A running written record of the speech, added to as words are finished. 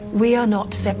We are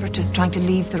not separatists trying to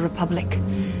leave the Republic.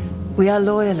 We are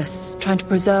loyalists trying to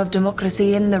preserve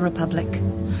democracy in the Republic.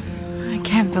 I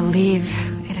can't believe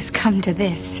it has come to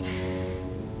this.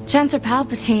 Chancellor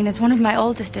Palpatine is one of my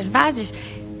oldest advisors.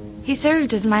 He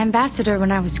served as my ambassador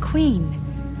when I was queen.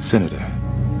 Senator,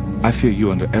 I fear you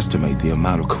underestimate the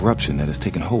amount of corruption that has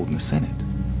taken hold in the Senate.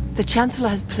 The Chancellor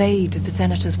has played the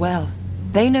Senate as well.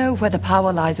 They know where the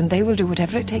power lies, and they will do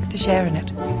whatever it takes to share in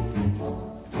it.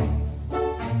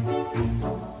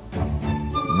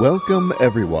 Welcome,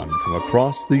 everyone, from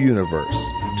across the universe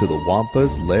to the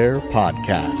Wampa's Lair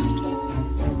podcast.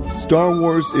 Star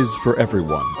Wars is for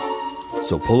everyone,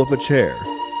 so pull up a chair,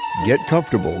 get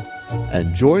comfortable,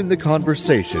 and join the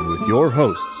conversation with your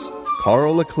hosts,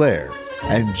 Carl LeClaire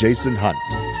and Jason Hunt,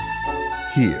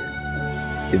 here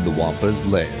in the Wampa's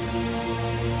Lair.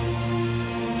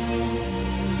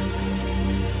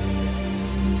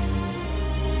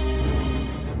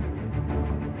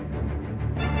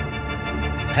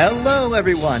 Hello,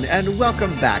 everyone, and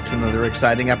welcome back to another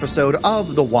exciting episode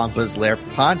of the Wampa's Lair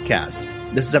podcast.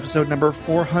 This is episode number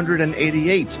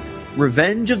 488,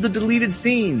 Revenge of the Deleted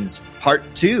Scenes, Part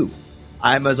 2.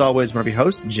 I'm, as always, one of your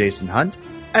hosts, Jason Hunt,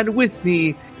 and with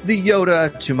me, the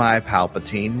Yoda to my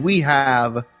Palpatine, we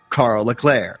have Carl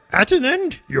LeClaire. At an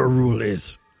end, your rule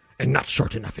is, and not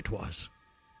short enough it was.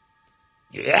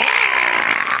 Yeah!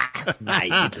 My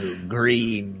little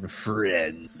green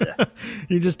friend.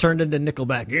 You just turned into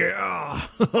Nickelback. Yeah.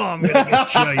 I'm going to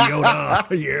get you,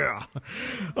 Yoda. Yeah.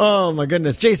 Oh, my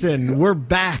goodness. Jason, we're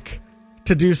back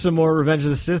to do some more Revenge of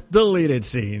the Sith deleted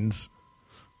scenes.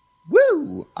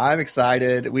 Woo! I'm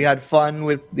excited. We had fun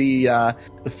with the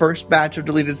first batch of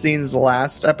deleted scenes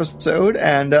last episode,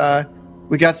 and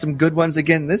we got some good ones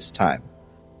again this time.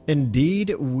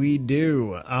 Indeed, we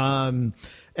do.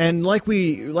 And like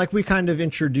we kind of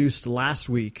introduced last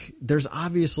week, there's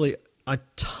obviously a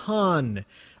ton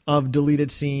of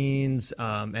deleted scenes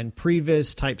and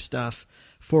previs type stuff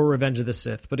for Revenge of the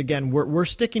Sith. But again, we're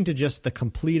sticking to just the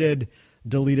completed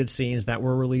deleted scenes that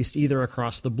were released either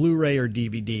across the Blu-ray or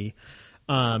DVD.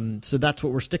 So that's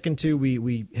what we're sticking to.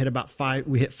 We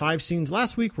hit 5 scenes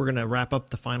last week. We're going to wrap up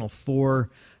the final 4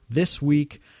 this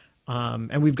week.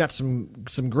 And we've got some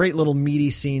great little meaty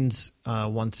scenes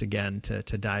once again to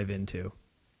dive into.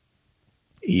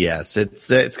 Yes, it's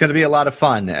going to be a lot of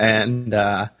fun, and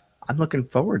I'm looking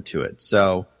forward to it.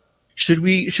 So, should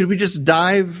we just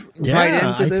dive right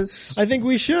into this? I think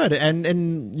we should.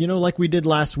 And you know, like we did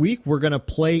last week, we're going to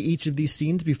play each of these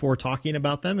scenes before talking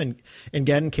about them, and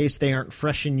again, in case they aren't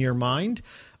fresh in your mind.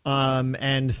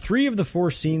 And 3 of the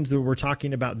 4 scenes that we're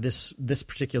talking about this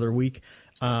particular week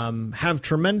have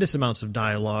tremendous amounts of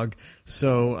dialogue,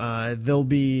 so they'll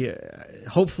be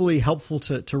hopefully helpful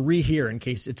to rehear in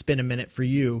case it's been a minute for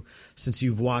you since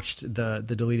you've watched the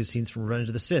deleted scenes from Revenge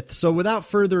of the Sith. So without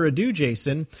further ado,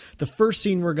 Jason, the first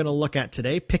scene we're going to look at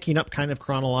today, picking up kind of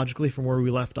chronologically from where we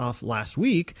left off last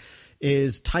week,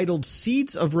 is titled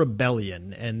Seeds of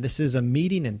Rebellion, and this is a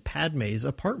meeting in Padme's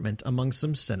apartment among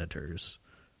some senators.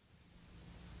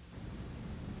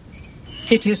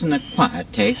 It is an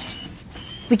acquired taste.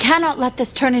 We cannot let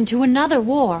this turn into another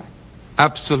war.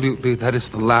 Absolutely, that is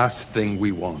the last thing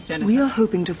we want. We are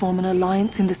hoping to form an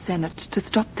alliance in the Senate to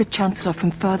stop the Chancellor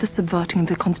from further subverting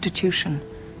the Constitution.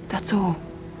 That's all.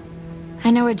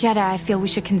 I know a Jedi I feel we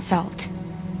should consult.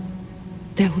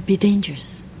 There would be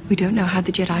dangers. We don't know how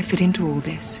the Jedi fit into all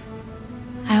this.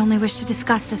 I only wish to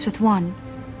discuss this with one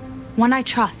I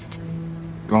trust.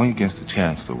 Going against the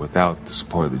Chancellor without the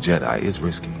support of the Jedi is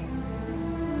risky.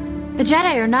 The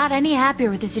Jedi are not any happier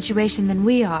with the situation than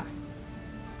we are.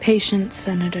 Patience,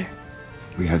 Senator.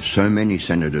 We have so many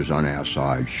senators on our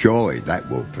side. Surely that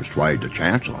will persuade the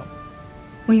Chancellor.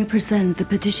 When you present the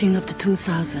petition of the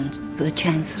 2000 to the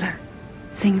Chancellor,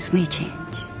 things may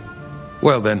change.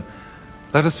 Well then,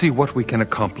 let us see what we can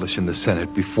accomplish in the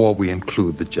Senate before we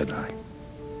include the Jedi.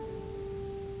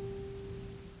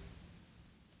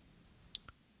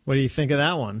 What do you think of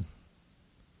that one?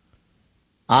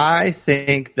 I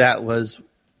think that was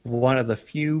one of the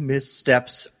few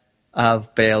missteps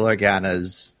of Bail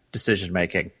Organa's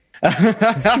decision-making.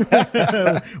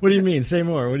 What do you mean? Say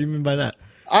more. What do you mean by that?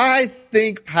 I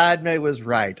think Padme was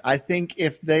right. I think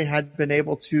if they had been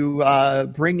able to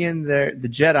bring in the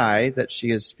Jedi that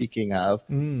she is speaking of,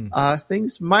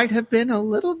 things might have been a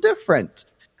little different.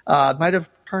 Might have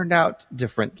turned out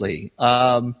differently.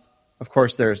 Of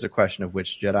course, there's the question of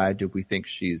which Jedi do we think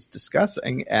she's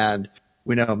discussing, and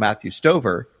we know Matthew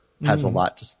Stover has a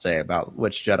lot to say about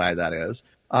which Jedi that is.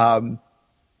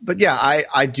 But yeah,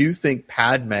 I do think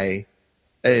Padme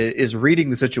is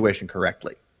reading the situation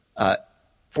correctly,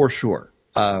 for sure.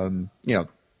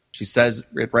 She says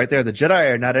it right there, the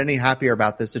Jedi are not any happier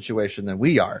about this situation than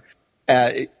we are.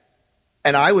 And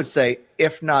I would say,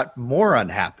 if not more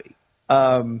unhappy,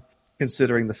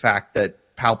 considering the fact that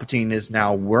Palpatine is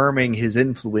now worming his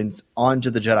influence onto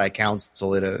the Jedi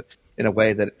Council in a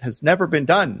way that has never been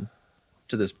done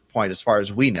to this point, as far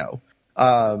as we know,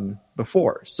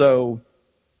 before. So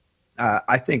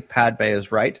I think Padme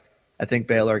is right. I think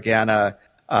Bail Organa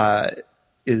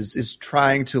is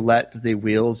trying to let the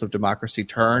wheels of democracy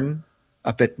turn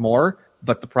a bit more,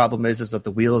 but the problem is that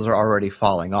the wheels are already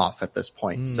falling off at this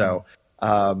point. So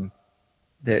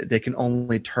they can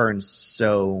only turn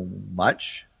so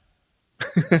much.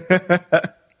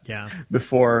 Yeah.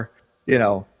 Before,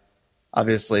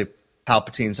 obviously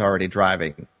Palpatine's already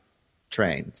driving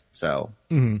trains, so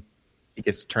he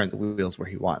gets to turn the wheels where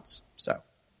he wants. So,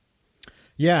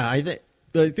 yeah, I think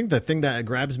the thing that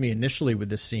grabs me initially with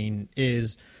this scene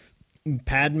is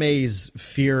Padme's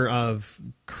fear of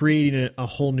creating a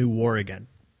whole new war again.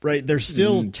 Right? They're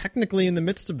still technically in the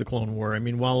midst of the Clone War. I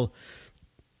mean, while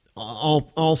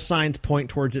all signs point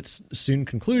towards its soon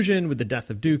conclusion with the death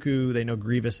of Dooku, they know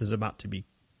Grievous is about to be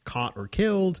caught or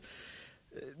killed.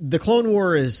 The Clone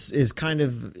War is kind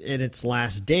of in its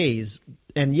last days,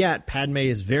 and yet Padme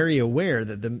is very aware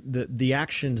that the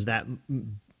actions that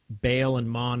Bail and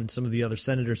Mon and some of the other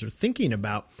senators are thinking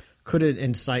about could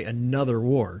incite another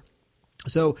war.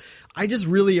 So I just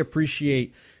really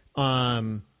appreciate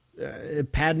Padme's,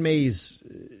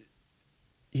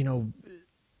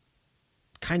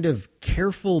 kind of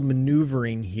careful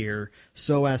maneuvering here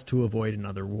so as to avoid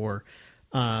another war.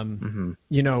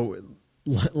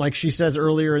 Like she says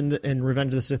earlier in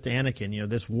Revenge of the Sith to Anakin,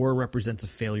 this war represents a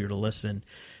failure to listen.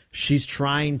 She's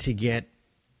trying to get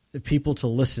people to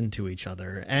listen to each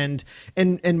other, and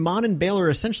Mon and Bail are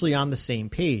essentially on the same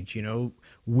page.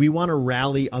 We want to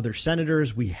rally other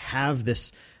senators. We have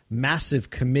this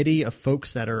massive committee of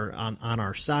folks that are on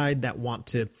our side that want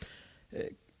to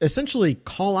essentially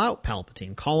call out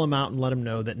Palpatine, call him out and let him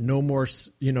know that no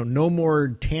more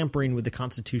tampering with the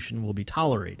Constitution will be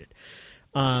tolerated.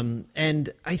 And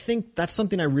I think that's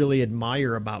something I really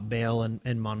admire about Bail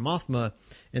and Mon Mothma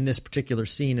in this particular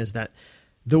scene, is that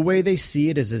the way they see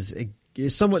it is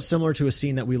somewhat similar to a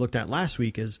scene that we looked at last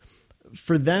week. Is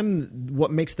for them,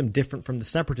 what makes them different from the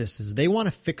Separatists is they want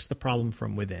to fix the problem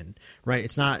from within, right?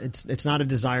 It's not a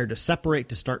desire to separate,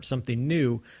 to start something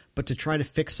new, but to try to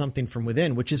fix something from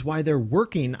within, which is why they're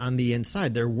working on the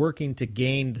inside. They're working to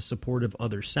gain the support of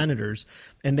other senators,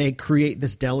 and they create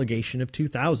this delegation of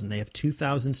 2,000. They have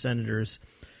 2,000 senators,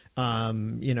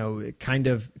 kind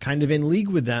of in league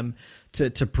with them to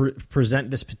present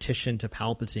this petition to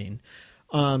Palpatine.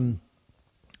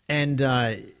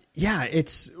 Yeah,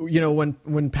 it's,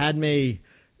 when Padme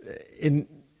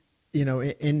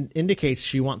indicates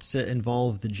she wants to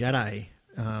involve the Jedi,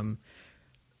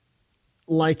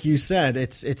 like you said,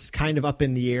 it's kind of up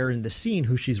in the air in the scene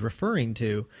who she's referring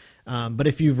to. But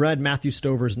if you've read Matthew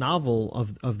Stover's novel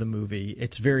of the movie,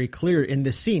 it's very clear in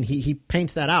this scene. He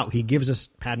paints that out. He gives us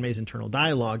Padme's internal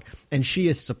dialogue, and she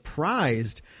is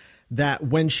surprised that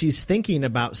when she's thinking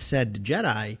about said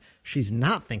Jedi, she's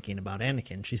not thinking about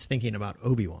Anakin. She's thinking about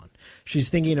Obi-Wan. She's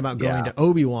thinking about going to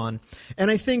Obi-Wan.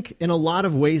 And I think in a lot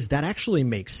of ways that actually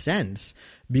makes sense,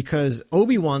 because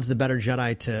Obi-Wan's the better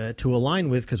Jedi to align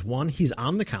with, because one, he's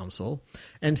on the council,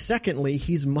 and secondly,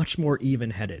 he's much more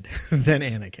even-headed than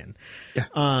Anakin.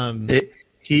 Yeah.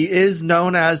 He is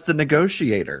known as the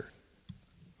negotiator.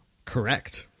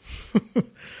 Correct.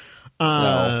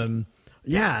 So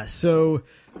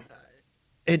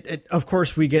It of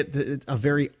course, we get a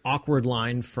very awkward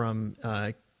line from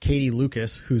Katie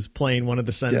Lucas, who's playing one of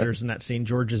the senators in that scene,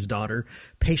 George's daughter.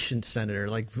 Patient senator.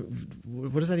 Like,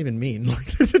 what does that even mean?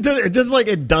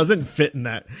 It doesn't fit in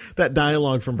that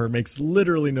dialogue from her. Makes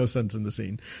literally no sense in the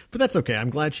scene. But that's okay. I'm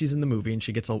glad she's in the movie and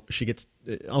she gets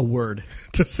a word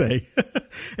to say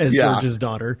as George's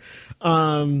daughter.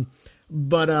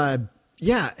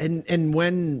 Yeah, and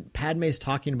when Padme's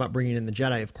talking about bringing in the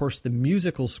Jedi, of course, the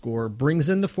musical score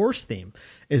brings in the Force theme,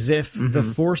 as if the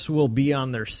Force will be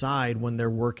on their side when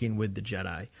they're working with the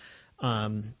Jedi.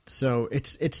 So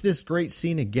it's this great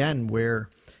scene again where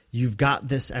you've got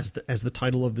this, as the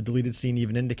title of the deleted scene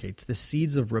even indicates, the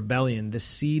seeds of rebellion, the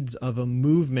seeds of a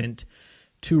movement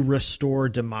to restore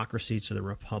democracy to the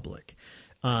Republic.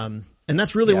 And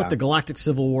that's really what the Galactic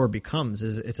Civil War becomes.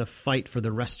 Is it's a fight for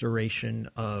the restoration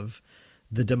of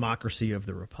the democracy of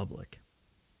the Republic.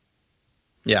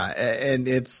 Yeah, and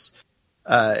it's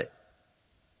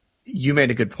you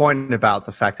made a good point about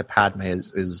the fact that Padme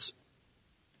is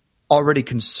already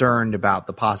concerned about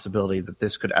the possibility that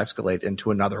this could escalate into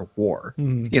another war.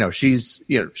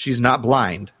 She's not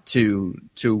blind to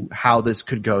how this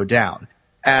could go down,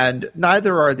 and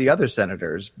neither are the other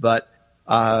senators. But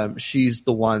she's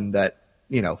the one that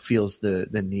feels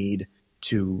the need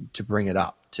to bring it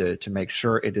up, to make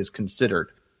sure it is considered.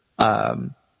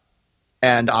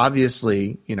 And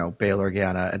obviously, Bail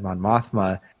Organa and Mon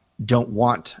Mothma don't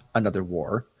want another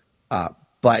war,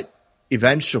 but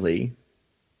eventually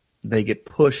they get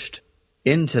pushed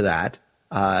into that,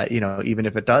 even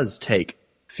if it does take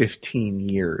 15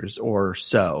 years or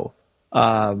so,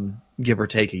 give or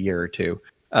take a year or two,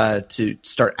 to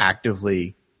start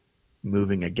actively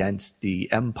moving against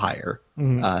the Empire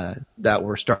that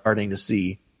we're starting to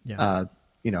see, in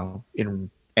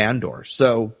Andor.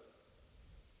 So,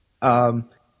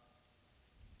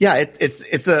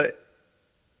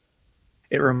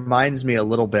 it reminds me a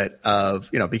little bit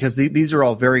of, because these are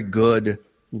all very good,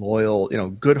 loyal,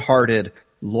 good-hearted,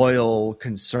 loyal,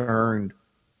 concerned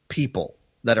people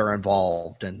that are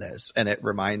involved in this. And it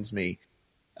reminds me,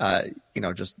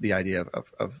 just the idea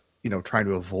of trying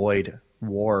to avoid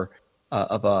war,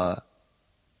 of a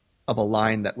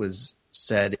line that was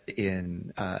said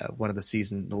in one of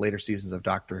the later seasons of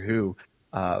Doctor Who,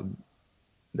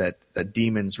 that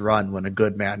demons run when a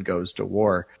good man goes to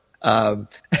war.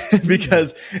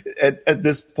 Because at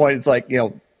this point, it's like,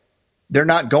 they're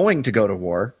not going to go to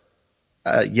war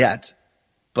yet,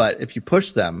 but if you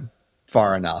push them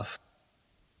far enough,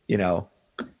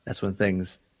 that's when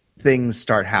things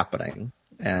start happening,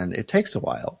 and it takes a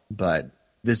while. But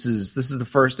this is the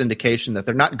first indication that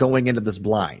they're not going into this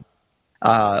blind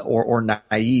or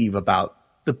naive about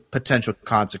the potential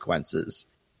consequences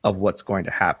of what's going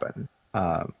to happen.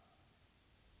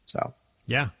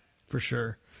 Yeah, for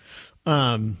sure.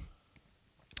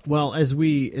 Well, as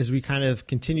we kind of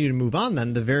continue to move on,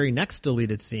 then the very next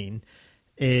deleted scene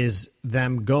is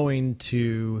them going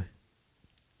to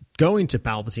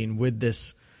Palpatine with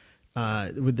this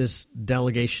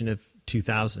delegation of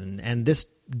 2000, and this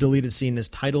deleted scene is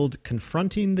titled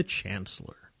 "Confronting the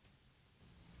Chancellor."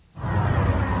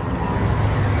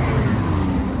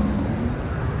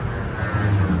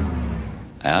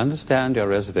 I understand your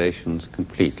reservations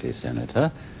completely,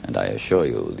 Senator, and I assure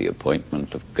you the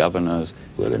appointment of governors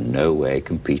will in no way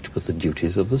compete with the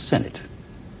duties of the Senate.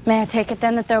 May I take it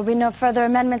then that there will be no further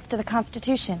amendments to the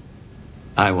Constitution?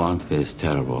 I want this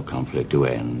terrible conflict to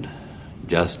end,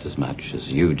 just as much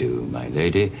as you do, my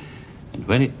lady, and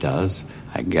when it does,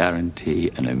 I guarantee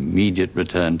an immediate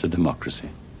return to democracy.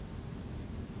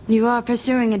 You are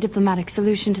pursuing a diplomatic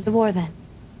solution to the war, then?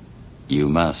 You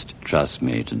must trust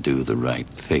me to do the right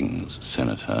things,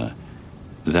 Senator.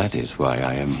 That is why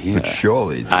I am here. But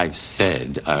surely... I've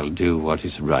said I'll do what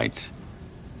is right.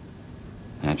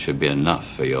 That should be enough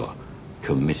for your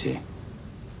committee.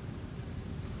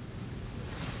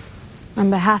 On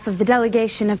behalf of the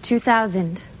delegation of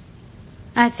 2000,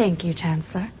 I thank you,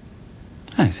 Chancellor.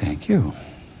 I thank you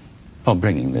for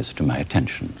bringing this to my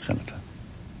attention, Senator.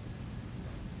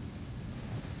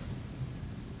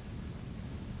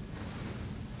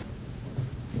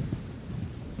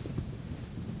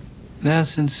 Their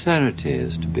sincerity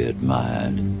is to be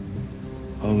admired,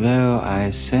 although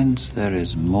I sense there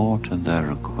is more to their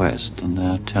request than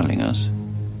they're telling us.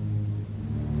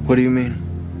 What do you mean?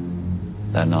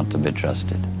 They're not to be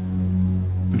trusted.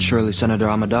 And surely Senator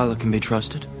Amidala can be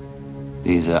trusted.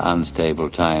 These are unstable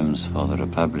times for the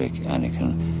Republic,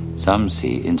 Anakin. Some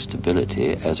see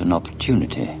instability as an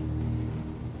opportunity.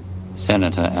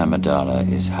 Senator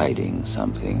Amidala is hiding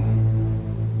something.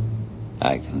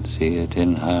 I can see it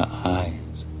in her eyes.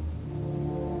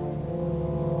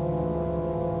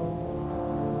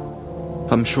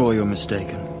 I'm sure you're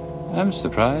mistaken. I'm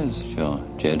surprised your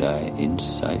Jedi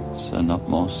insights are not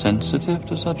more sensitive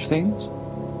to such things.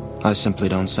 I simply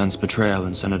don't sense betrayal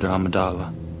in Senator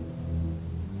Amidala.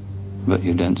 But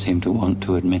you don't seem to want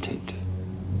to admit it.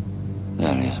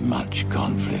 There is much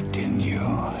conflict in you,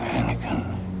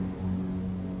 Anakin.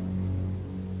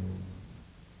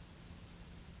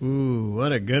 Ooh,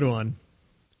 what a good one.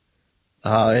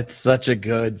 Oh, it's such a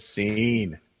good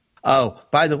scene. Oh,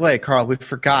 by the way, Carl, we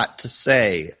forgot to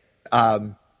say,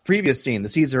 previous scene, the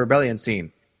Seeds of Rebellion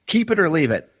scene, keep it or leave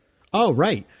it. Oh,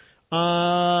 right.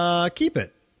 Keep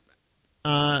it.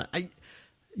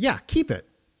 Keep it.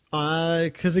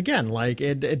 Because again, like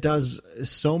it does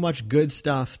so much good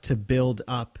stuff to build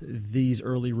up these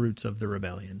early roots of the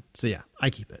rebellion. So yeah, I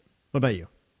keep it. What about you?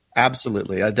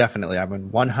 Absolutely. Definitely. I'm in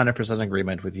 100%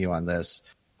 agreement with you on this.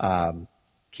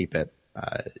 Keep it.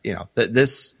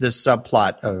 This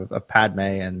subplot of Padme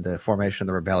and the formation of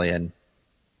the rebellion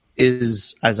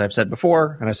is, as I've said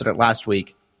before, and I said it last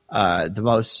week, the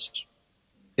most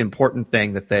important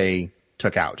thing that they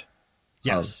took out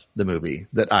Yes. of the movie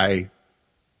that I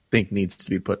think needs to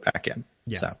be put back in.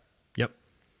 Yeah. So, yep,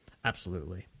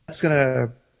 absolutely. that's going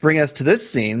to bring us to this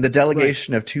scene, the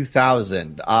delegation of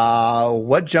 2000.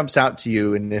 What jumps out to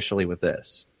you initially with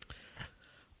this?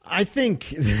 I think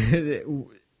the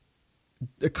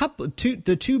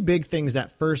two big things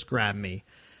that first grabbed me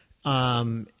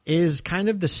is kind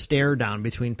of the stare down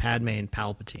between Padme and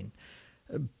Palpatine.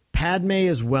 Padme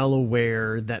is well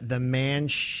aware that the man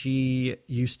she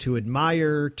used to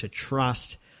admire, to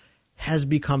trust, has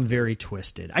become very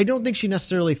twisted. I don't think she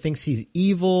necessarily thinks he's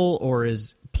evil or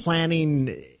is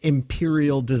planning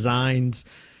imperial designs,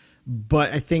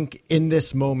 but I think in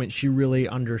this moment she really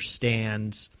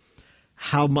understands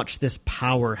how much this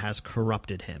power has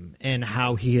corrupted him and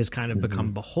how he has kind of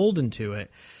become beholden to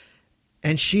it.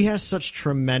 And she has such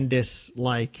tremendous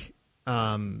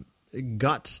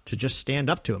guts to just stand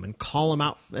up to him and call him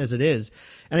out as it is.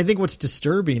 And I think what's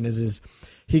disturbing is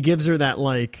he gives her that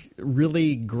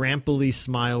really grampily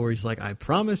smile where he's like, I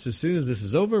promise as soon as this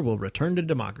is over, we'll return to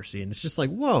democracy. And it's just like,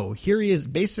 whoa, here he is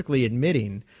basically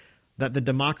admitting that the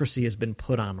democracy has been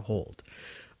put on hold.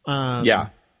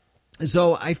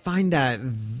 So I find that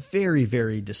very,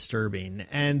 very disturbing.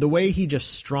 And the way he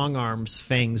just strong arms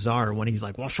Fang Zar when he's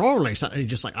like, well, surely. He's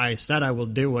just like, I said I will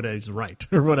do what is right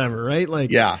or whatever, right?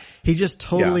 He just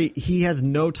totally, he has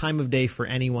no time of day for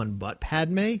anyone but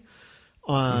Padme.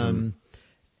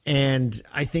 And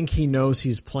I think he knows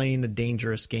he's playing a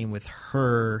dangerous game with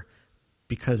her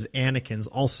because Anakin's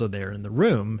also there in the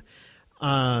room.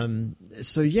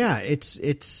 So yeah,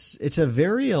 it's a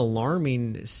very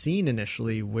alarming scene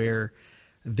initially where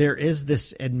there is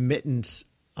this admittance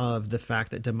of the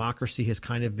fact that democracy has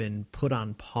kind of been put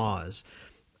on pause.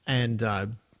 And,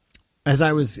 as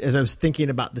I was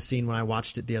thinking about the scene when I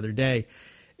watched it the other day,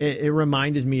 it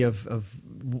reminded me of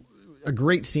a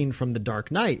great scene from The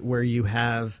Dark Knight where you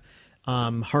have,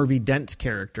 Harvey Dent's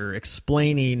character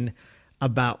explaining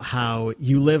about how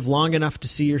you live long enough to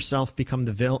see yourself become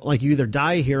the villain. Like you either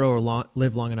die a hero or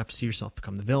live long enough to see yourself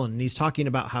become the villain. And he's talking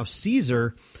about how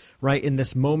Caesar, right, in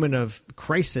this moment of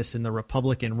crisis in the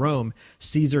Republic in Rome,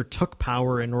 Caesar took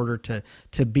power in order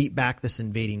to beat back this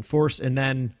invading force. And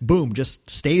then boom, just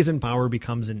stays in power,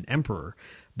 becomes an emperor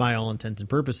by all intents and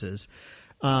purposes.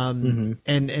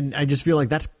 And I just feel like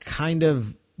that's kind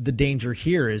of the danger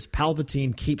here is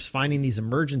Palpatine keeps finding these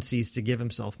emergencies to give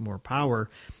himself more power.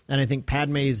 And I think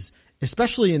Padme's,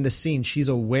 especially in this scene, she's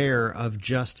aware of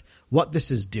just what this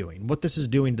is doing. What this is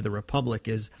doing to the Republic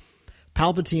is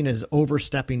Palpatine is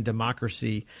overstepping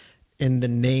democracy in the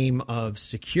name of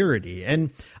security.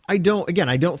 And I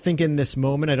don't think in this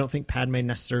moment, I don't think Padme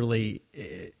necessarily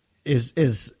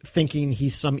is thinking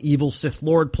he's some evil Sith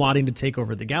Lord plotting to take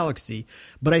over the galaxy.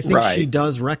 But I think she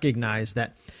does recognize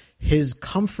that his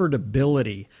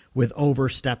comfortability with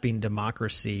overstepping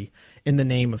democracy in the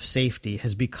name of safety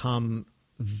has become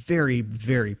very,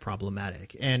 very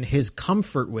problematic. And his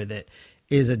comfort with it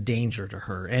is a danger to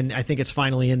her. And I think it's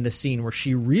finally in the scene where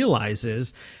she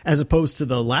realizes, as opposed to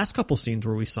the last couple scenes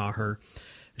where we saw her,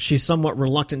 she's somewhat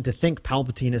reluctant to think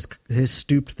Palpatine has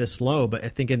stooped this low. But I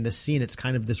think in this scene, it's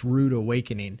kind of this rude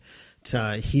awakening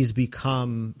to he's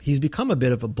become a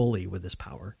bit of a bully with his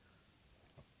power.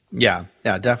 Yeah,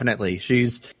 definitely.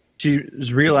 She's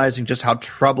realizing just how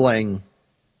troubling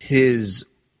his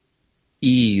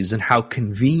ease and how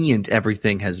convenient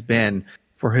everything has been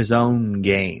for his own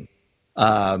gain.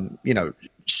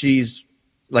 She's,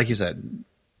 like you said,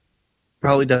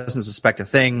 probably doesn't suspect a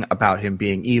thing about him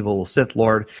being evil Sith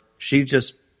Lord. She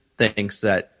just thinks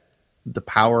that the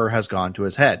power has gone to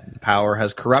his head. The power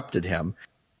has corrupted him.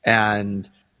 And,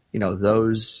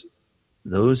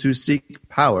 those who seek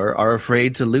power are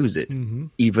afraid to lose it,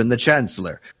 even the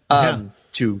Chancellor,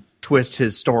 to twist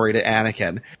his story to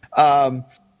Anakin.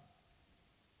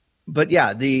 But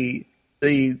yeah, the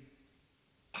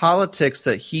politics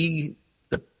that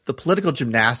the political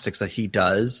gymnastics that he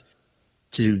does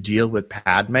to deal with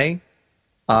Padme,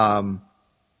 I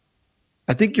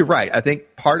think you're right. I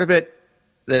think part of it,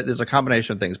 there's a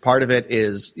combination of things. Part of it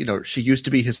is, she used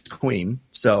to be his queen,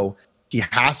 so he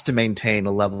has to maintain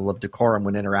a level of decorum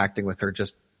when interacting with her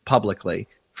just publicly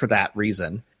for that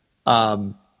reason.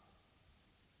 Anakin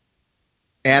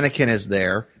is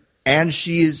there, and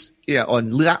she's,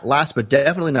 and last but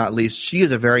definitely not least, she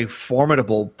is a very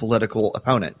formidable political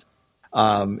opponent.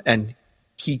 And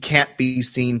he can't be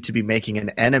seen to be making an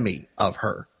enemy of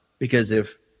her, because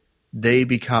if they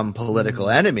become political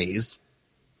enemies,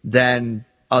 then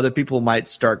other people might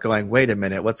start going, wait a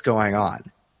minute, what's going on?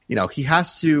 He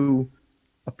has to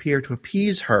appear to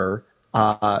appease her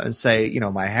and say,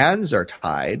 my hands are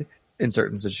tied in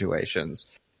certain situations.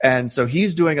 And so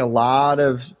he's doing a lot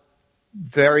of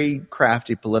very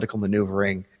crafty political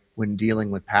maneuvering when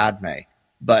dealing with Padme.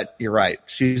 But you're right.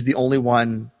 She's the only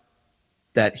one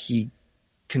that he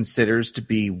considers to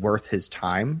be worth his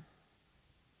time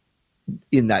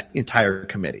in that entire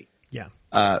committee. Yeah.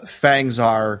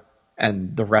 Fangzar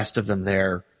and the rest of them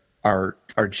there are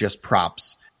just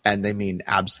props, and they mean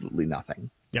absolutely nothing.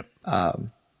 Yep.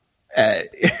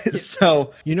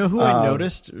 So who I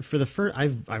noticed for the first,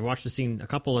 I've watched the scene a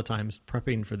couple of times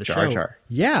prepping for the show. Jar.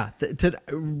 Yeah.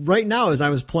 Right now, as I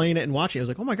was playing it and watching, I was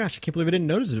like, oh my gosh, I can't believe I didn't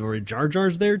notice it. Or Jar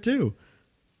Jar's there too.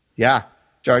 Yeah.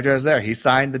 Jar Jar's there. He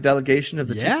signed the delegation of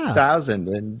the 2000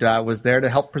 and was there to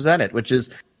help present it, which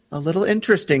is a little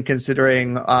interesting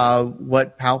considering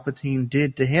what Palpatine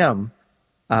did to him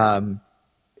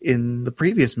in the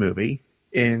previous movie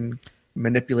in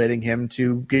manipulating him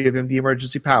to give him the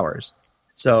emergency powers.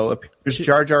 So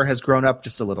Jar Jar has grown up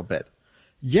just a little bit.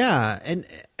 Yeah, and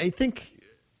I think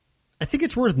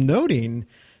it's worth noting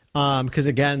because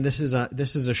again, this is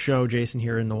a show, Jason,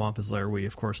 here in the Wampa's Lair. We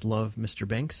of course love Mr.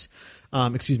 Binks.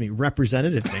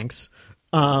 Representative Binks.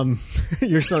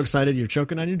 You're so excited, you're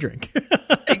choking on your drink.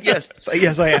 Yes,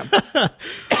 I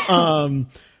am.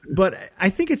 But I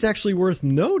think it's actually worth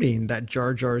noting that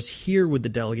Jar Jar's here with the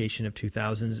delegation of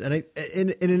 2000s.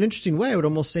 And in an interesting way, I would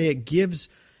almost say it gives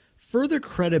further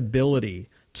credibility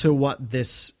to what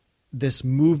this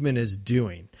movement is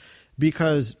doing.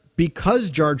 Because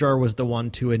Jar Jar was the one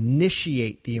to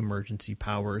initiate the emergency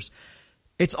powers,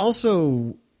 it's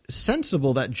also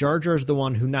sensible that Jar Jar's the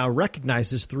one who now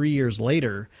recognizes 3 years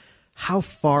later how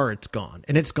far it's gone.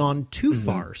 And it's gone too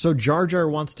far. So Jar Jar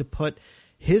wants to put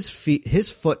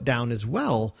his foot down as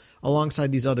well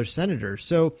alongside these other senators.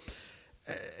 So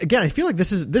again, I feel like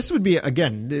this would be,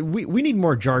 again, we need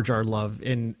more Jar Jar love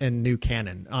in new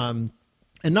canon.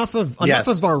 Enough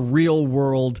of our real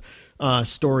world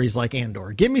stories like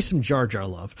Andor. Give me some Jar Jar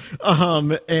love.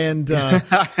 I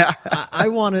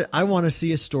want to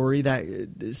see a story that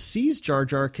sees Jar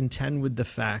Jar contend with the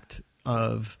fact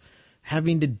of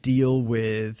having to deal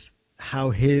with how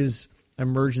his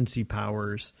emergency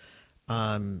powers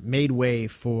made way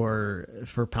for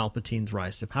Palpatine's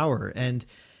rise to power. And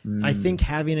I think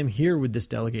having him here with this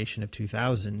delegation of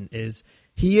 2000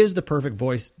 he is the perfect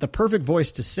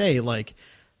voice to say, like,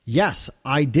 yes,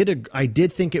 I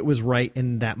did think it was right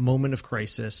in that moment of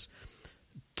crisis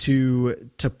to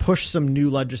push some new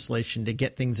legislation to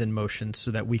get things in motion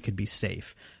so that we could be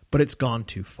safe, but it's gone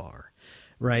too far.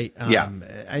 Right.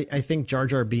 I think Jar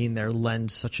Jar being there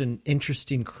lends such an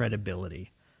interesting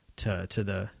credibility to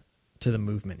the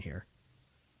movement here.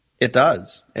 It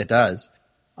does.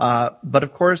 But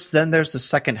of course, then there's the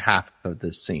second half of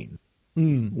this scene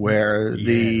where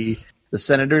the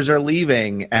senators are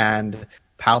leaving and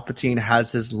Palpatine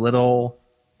has his little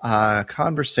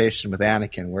conversation with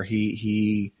Anakin where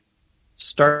he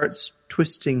starts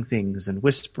twisting things and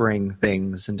whispering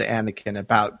things into Anakin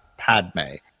about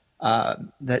Padme,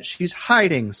 that she's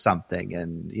hiding something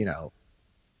and,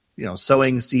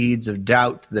 sowing seeds of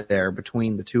doubt there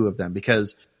between the two of them,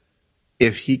 because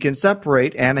if he can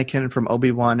separate Anakin from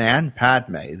Obi-Wan and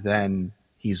Padme, then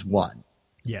he's won.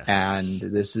 Yes. And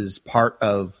this is part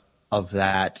of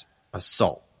that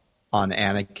assault on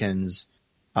Anakin's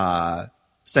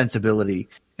sensibility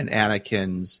and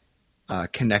Anakin's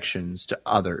connections to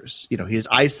others. He is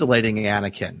isolating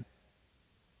Anakin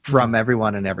from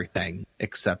everyone and everything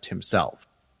except himself.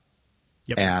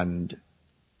 Yep.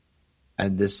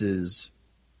 And this is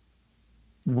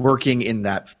working in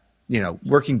that,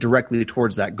 working directly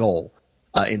towards that goal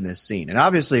in this scene. And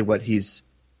obviously what he's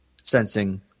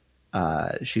sensing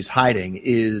she's hiding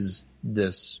is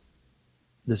this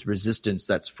resistance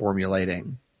that's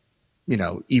formulating,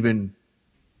 even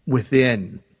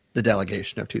within the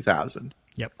delegation of 2000.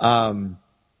 Yep.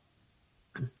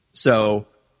 So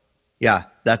yeah,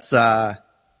 that's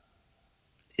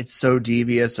it's so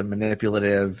devious and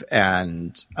manipulative,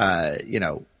 and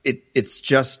it's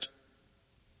just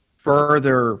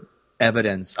further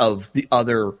evidence of the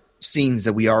other scenes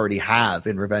that we already have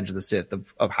in Revenge of the Sith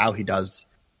of how he does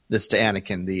this to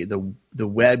Anakin, the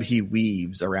web he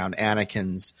weaves around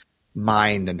Anakin's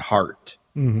mind and heart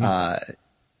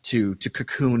to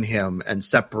cocoon him and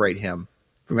separate him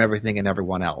from everything and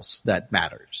everyone else that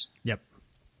matters. Yep.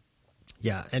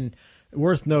 Yeah, and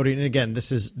worth noting, and again,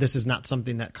 this is not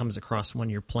something that comes across when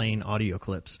you're playing audio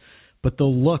clips, but the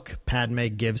look Padme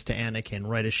gives to Anakin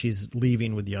right as she's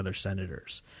leaving with the other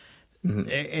senators,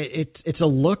 it's a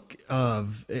look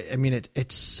of,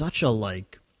 it's such a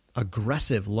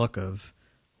aggressive look of,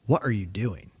 what are you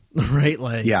doing? right?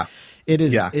 Like, yeah, it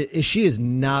is. Yeah. She is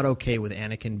not okay with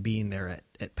Anakin being there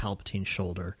at Palpatine's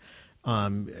shoulder.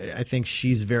 I think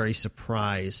she's very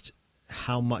surprised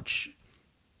how much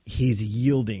he's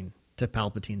yielding to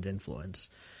Palpatine's influence.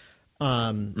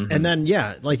 And then,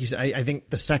 yeah, like you said, I think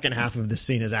the second half of the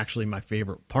scene is actually my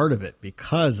favorite part of it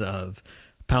because of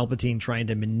Palpatine trying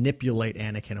to manipulate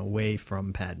Anakin away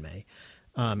from Padme,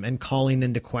 and calling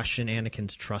into question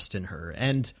Anakin's trust in her.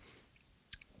 And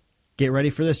get ready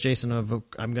for this, Jason.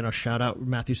 I'm going to shout out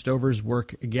Matthew Stover's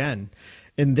work again.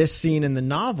 In this scene in the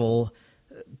novel,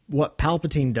 what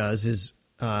Palpatine does is,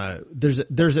 I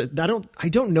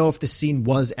don't know if the scene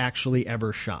was actually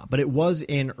ever shot, but it was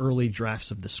in early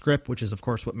drafts of the script, which is of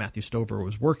course what Matthew Stover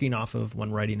was working off of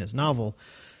when writing his novel.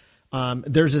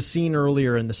 There's a scene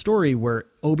earlier in the story where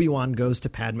Obi-Wan goes to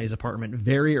Padme's apartment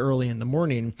very early in the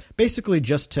morning, basically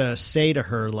just to say to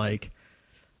her, like,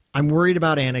 I'm worried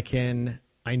about Anakin.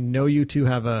 I know you two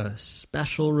have a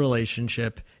special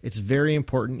relationship. It's very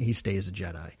important he stays a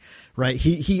Jedi, right?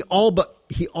 He all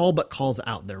but calls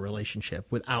out their relationship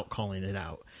without calling it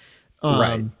out.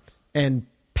 Right. And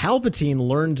Palpatine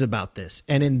learns about this.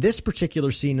 And in this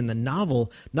particular scene in the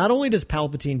novel, not only does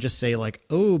Palpatine just say like,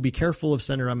 oh, be careful of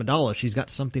Senator Amidala. She's got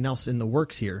something else in the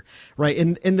works here. Right.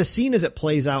 In the scene as it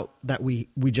plays out that we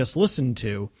just listened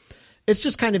to, it's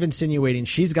just kind of insinuating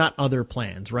she's got other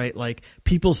plans, right? Like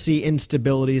people see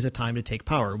instability as a time to take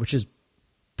power, which is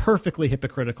perfectly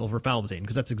hypocritical for Palpatine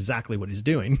because that's exactly what he's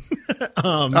doing.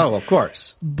 Of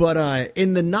course. But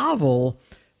in the novel,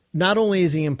 not only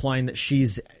is he implying that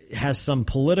has some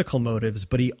political motives,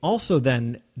 but he also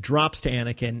then drops to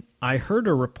Anakin. I heard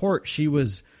a report she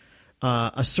was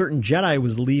a certain Jedi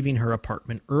was leaving her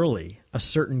apartment early, a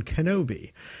certain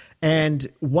Kenobi. And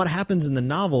what happens in the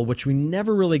novel, which we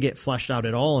never really get fleshed out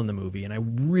at all in the movie, and I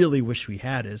really wish we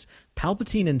had, is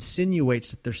Palpatine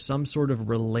insinuates that there's some sort of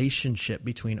relationship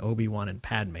between Obi-Wan and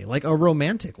Padme, like a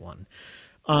romantic one.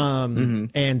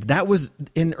 And that was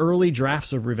in early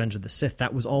drafts of Revenge of the Sith.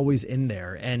 That was always in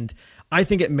there. And I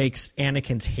think it makes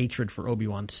Anakin's hatred for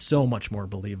Obi-Wan so much more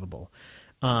believable.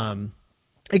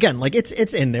 Again, like it's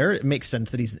in there. It makes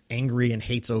sense that he's angry and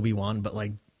hates Obi-Wan, but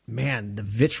like, man, the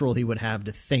vitriol he would have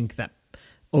to think that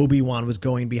Obi-Wan was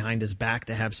going behind his back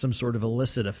to have some sort of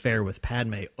illicit affair with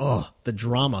Padme. Oh, the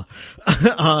drama.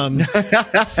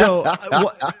 So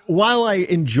while I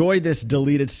enjoy this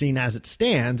deleted scene as it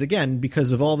stands, again,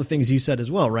 because of all the things you said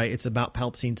as well, right? It's about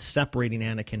Palpatine separating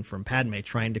Anakin from Padme,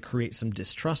 trying to create some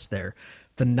distrust there.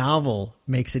 The novel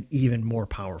makes it even more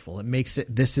powerful. It makes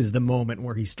it, this is the moment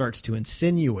where he starts to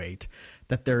insinuate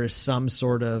that there is some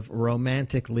sort of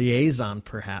romantic liaison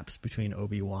perhaps between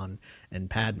Obi-Wan and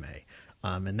Padme.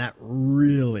 And that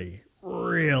really,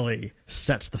 really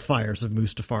sets the fires of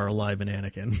Mustafar alive in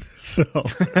Anakin. So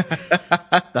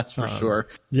that's for sure.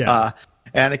 Yeah.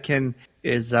 Anakin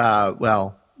is,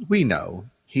 we know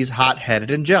he's hot-headed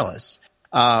and jealous.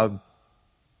 And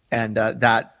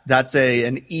that's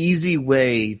an easy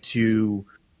way to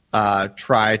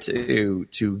try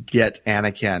to get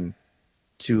Anakin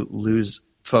to lose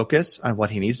focus on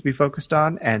what he needs to be focused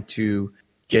on and to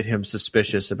get him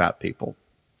suspicious about people.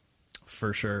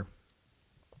 For sure.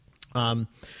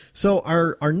 So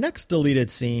our next deleted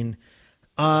scene,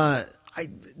 the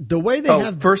way they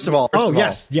have. First of all,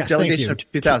 yes, Delegation of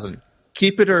 2000.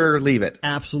 Keep it or leave it.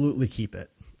 Absolutely keep it.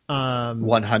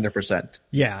 100%.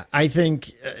 Yeah, I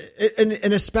think, and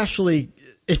especially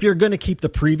if you're going to keep the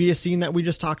previous scene that we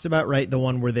just talked about, right? The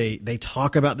one where they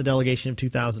talk about the Delegation of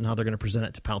 2000, how they're going to present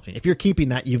it to Palpatine. If you're keeping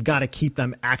that, you've got to keep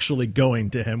them actually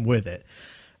going to him with it.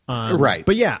 Right.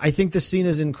 But yeah, I think this scene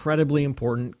is incredibly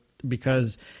important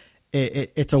because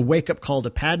it's a wake-up call to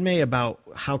Padme about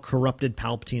how corrupted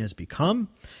Palpatine has become.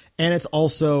 And it's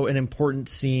also an important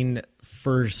scene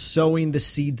for sowing the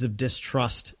seeds of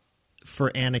distrust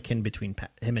for Anakin between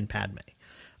him and Padme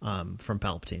from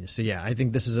Palpatine. So yeah, I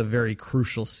think this is a very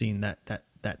crucial scene that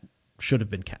should have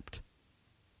been kept.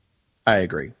 I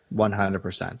agree,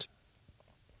 100%.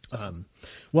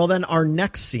 Well, then our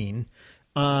next scene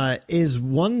is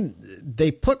one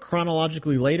they put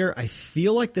chronologically later. I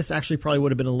feel like this actually probably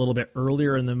would have been a little bit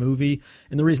earlier in the movie.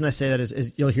 And the reason I say that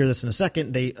is you'll hear this in a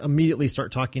second. They immediately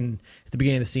start talking at the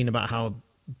beginning of the scene about how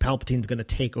Palpatine's going to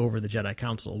take over the Jedi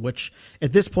Council, which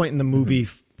at this point in the movie,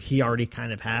 he already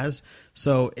kind of has.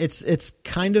 So it's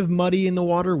kind of muddy in the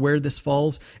water where this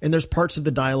falls. And there's parts of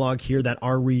the dialogue here that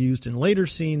are reused in later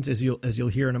scenes, as you'll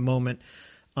hear in a moment.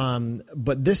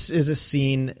 But this is a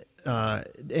scene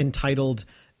entitled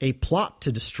 "A Plot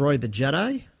to Destroy the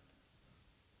Jedi,"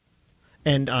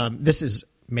 and this is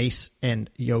Mace and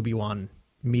Obi-Wan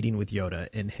meeting with Yoda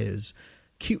in his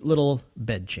cute little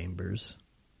bed chambers.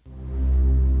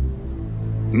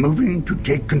 moving to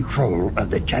take control of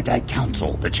the Jedi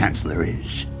Council, the Chancellor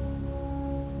is.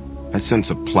 I sense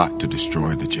a plot to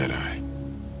destroy the Jedi.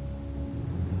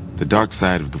 The dark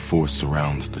side of the Force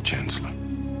surrounds the Chancellor.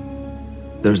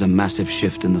 There's a massive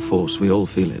shift in the Force. We all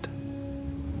feel it.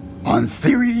 On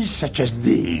theories such as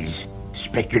these,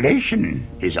 speculation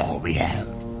is all we have.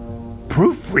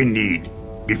 Proof we need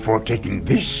before taking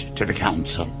this to the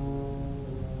Council.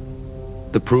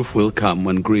 The proof will come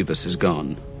when Grievous is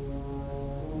gone.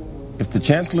 If the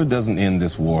Chancellor doesn't end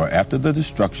this war after the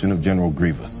destruction of General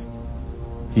Grievous,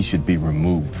 he should be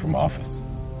removed from office.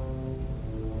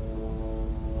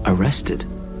 Arrested?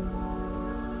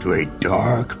 To a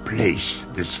dark place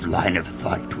this line of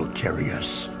thought will carry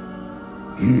us.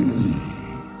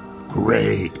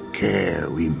 Great care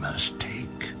we must take.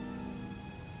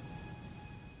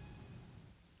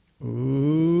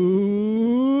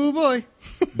 Ooh, boy.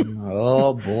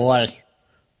 Oh, boy.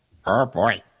 Oh,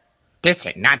 boy. This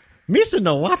ain't not... Misa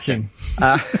no watching.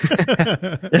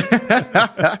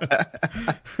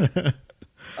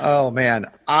 Oh, man.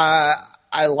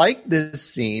 I like this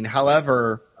scene.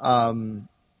 However,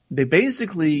 they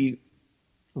basically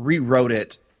rewrote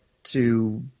it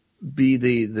to be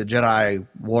the Jedi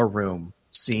War Room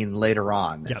scene later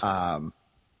on. Yep.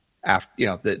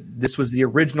 After this was the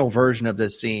original version of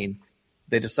this scene.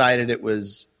 They decided it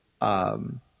was, I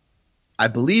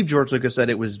believe George Lucas said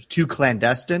it was too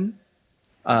clandestine.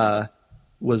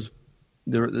 Was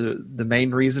the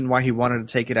main reason why he wanted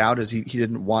to take it out is he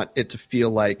didn't want it to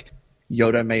feel like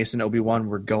Yoda, Mace, and Obi-Wan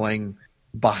were going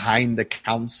behind the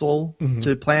council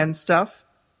to plan stuff.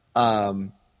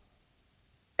 So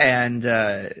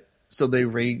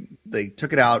they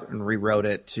took it out and rewrote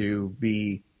it to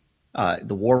be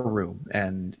the War Room,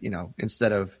 and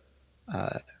instead of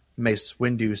Mace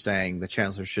Windu saying the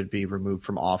Chancellor should be removed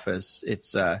from office,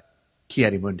 it's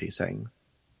Ki-Adi-Mundi saying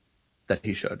that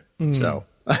he should. So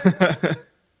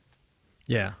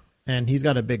yeah, and he's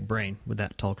got a big brain with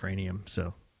that tall cranium,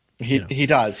 so he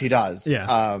does.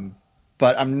 Yeah.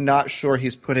 But I'm not sure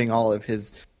he's putting all of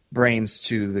his brains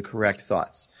to the correct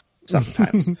thoughts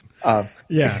sometimes.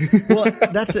 Yeah. Well,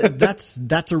 that's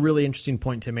a really interesting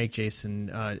point to make,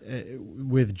 Jason,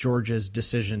 with George's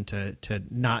decision to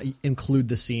not include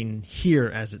the scene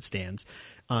here as it stands.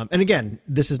 And again,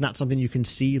 this is not something you can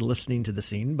see listening to the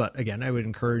scene, but again, I would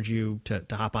encourage you to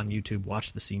hop on YouTube,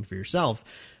 watch the scene for yourself.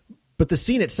 But the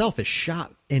scene itself is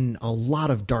shot in a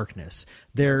lot of darkness.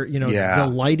 The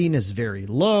lighting is very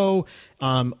low.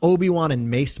 Obi-Wan and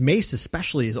Mace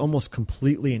especially is almost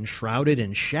completely enshrouded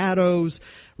in shadows,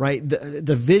 right?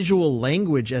 The visual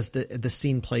language as the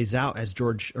scene plays out, as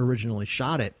George originally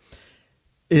shot it,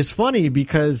 is funny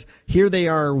because here they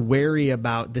are wary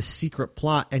about the secret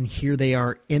plot, and here they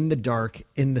are in the dark,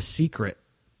 in the secret,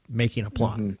 making a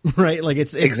plot, right? Like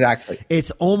it's exactly, it's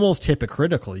almost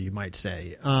hypocritical, you might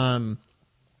say.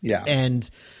 Yeah. And,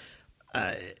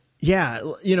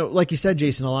 like you said,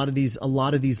 Jason, a lot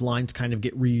of these lines kind of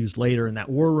get reused later in that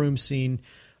War Room scene.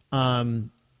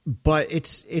 But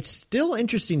it's still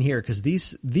interesting here because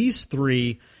these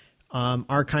three,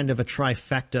 are kind of a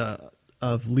trifecta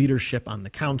of leadership on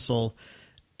the council,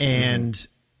 and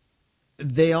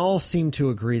they all seem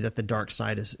to agree that the dark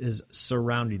side is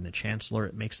surrounding the Chancellor.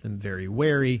 It makes them very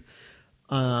wary.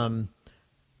 And,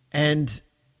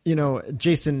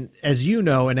 Jason, as you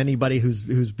know, and anybody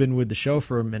who's been with the show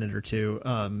for a minute or two,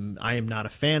 I am not a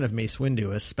fan of Mace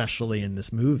Windu, especially in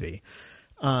this movie,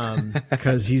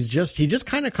 because he just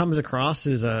kind of comes across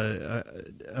as a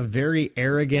very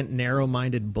arrogant,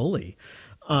 narrow-minded bully.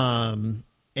 And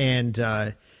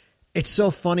it's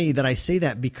so funny that I say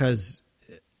that because,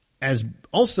 as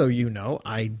also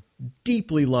I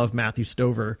deeply love Matthew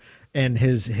Stover and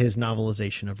his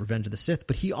novelization of Revenge of the Sith,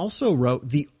 but he also wrote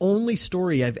the only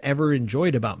story I've ever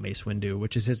enjoyed about Mace Windu,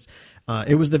 which is his.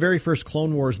 It was the very first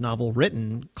Clone Wars novel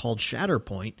written, called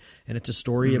Shatterpoint, and it's a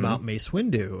story about Mace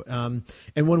Windu.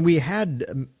 And when we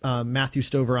had Matthew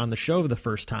Stover on the show the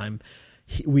first time,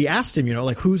 we asked him,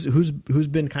 who's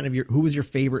been kind of who was your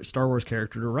favorite Star Wars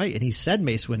character to write? And he said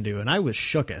Mace Windu, and I was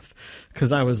shooketh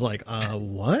because I was like,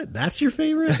 what? That's your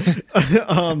favorite?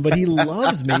 But he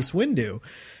loves Mace Windu.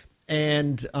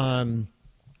 And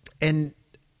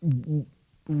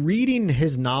reading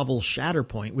his novel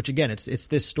Shatterpoint, which again, it's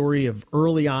this story of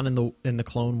early on in the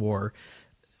Clone War,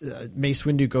 Mace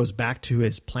Windu goes back to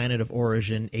his planet of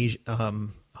origin, Asia.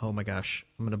 Oh my gosh,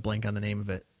 I'm going to blank on the name of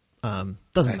it.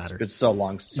 Doesn't matter. It's so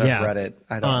long since I've read it.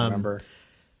 I don't remember.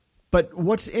 But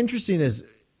what's interesting is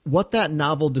what that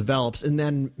novel develops, and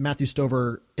then Matthew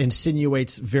Stover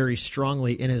insinuates very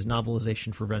strongly in his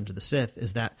novelization for Revenge of the Sith,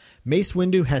 is that Mace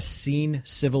Windu has seen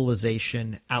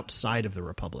civilization outside of the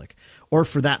Republic, or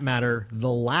for that matter,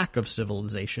 the lack of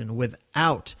civilization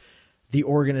without the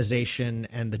organization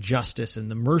and the justice and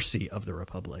the mercy of the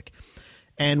Republic.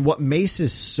 And what Mace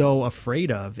is so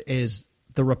afraid of is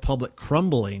the Republic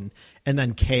crumbling and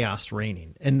then chaos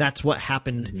reigning. And that's what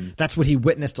happened. Mm-hmm. That's what he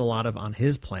witnessed a lot of on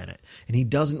his planet. And he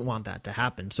doesn't want that to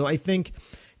happen. So I think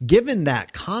given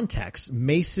that context,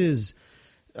 Mace's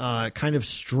kind of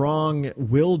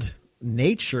strong-willed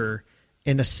nature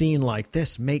in a scene like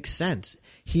this makes sense.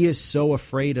 He is so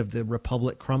afraid of the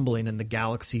Republic crumbling and the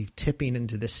galaxy tipping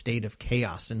into this state of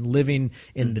chaos and living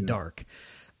in the dark.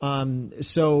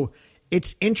 So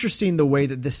it's interesting the way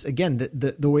that this, again,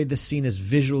 the way this scene is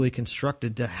visually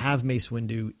constructed to have Mace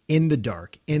Windu in the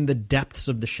dark, in the depths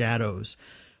of the shadows,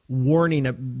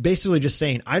 warning, basically just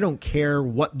saying, I don't care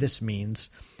what this means.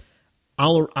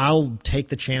 I'll take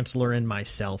the Chancellor in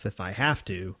myself if I have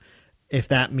to, if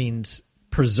that means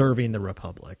preserving the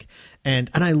Republic. And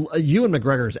Ewan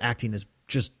McGregor's acting is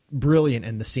just brilliant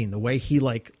in the scene. The way he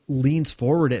like leans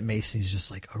forward at Mace, he's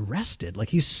just like arrested. Like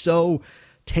he's so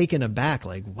taken aback,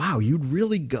 like, wow, you'd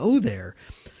really go there.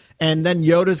 And then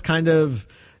Yoda's kind of,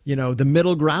 the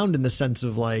middle ground in the sense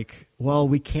of like, well,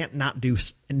 we can't not do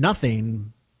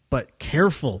nothing, but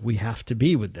careful we have to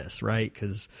be with this, right?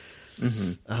 Because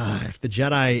if the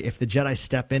Jedi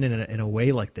step in a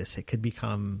way like this, it could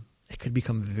become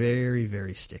very,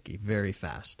 very sticky, very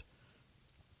fast.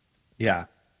 Yeah,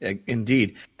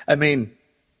 indeed. I mean,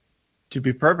 to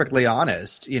be perfectly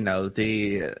honest,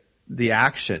 the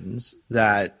actions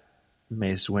that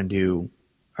Mace Windu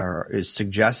is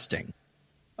suggesting,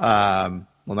 well,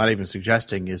 not even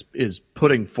suggesting, is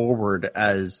putting forward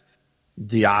as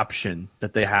the option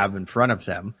that they have in front of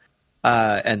them,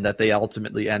 and that they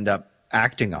ultimately end up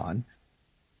acting on,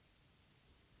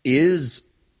 is,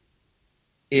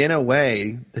 in a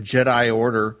way, the Jedi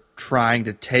Order trying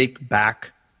to take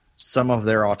back some of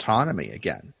their autonomy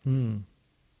again.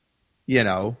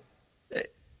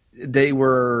 They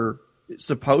were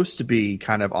supposed to be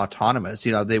kind of autonomous.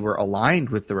 They were aligned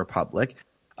with the Republic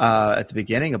at the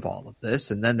beginning of all of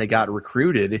this, and then they got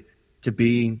recruited to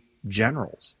be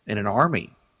generals in an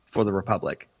army for the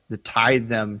Republic that tied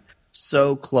them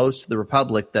so close to the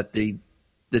Republic that the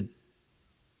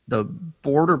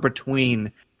border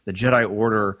between the Jedi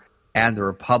Order and the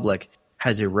Republic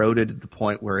has eroded to the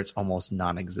point where it's almost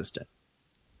non-existent.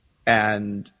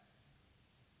 And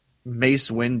Mace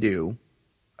Windu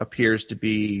appears to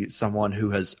be someone who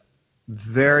has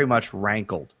very much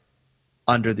rankled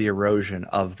under the erosion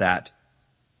of that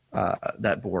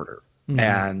border. Mm-hmm.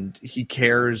 And he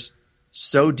cares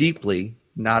so deeply,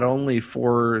 not only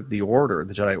for the Order,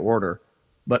 the Jedi Order,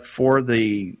 but for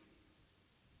the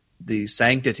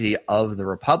sanctity of the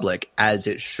Republic, as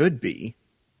it should be,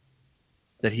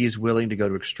 that he's willing to go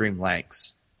to extreme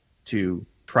lengths to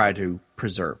try to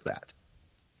preserve that.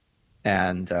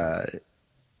 And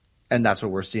that's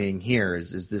what we're seeing here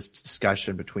is this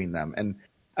discussion between them. And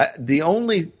the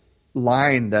only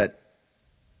line that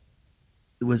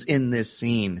was in this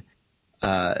scene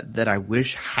that I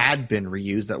wish had been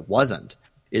reused that wasn't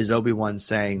is Obi-Wan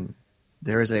saying,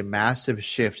 there is a massive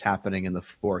shift happening in the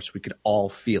Force. We could all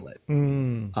feel it.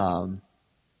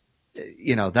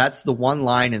 That's the one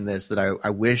line in this that I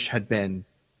wish had been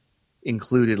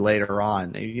included later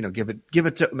on. Give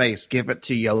it to Mace, give it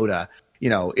to Yoda,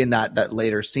 in that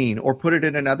later scene, or put it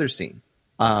in another scene.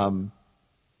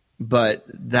 But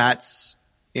that's,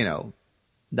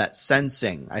 that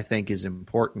sensing, I think, is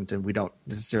important, and we don't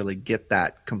necessarily get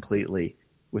that completely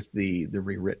with the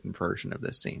rewritten version of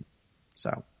this scene.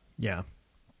 So. Yeah,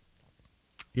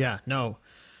 no,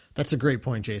 that's a great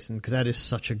point, Jason, because that is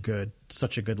such a good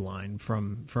line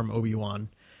from Obi-Wan.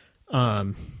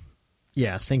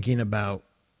 Thinking about,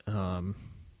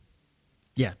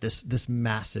 this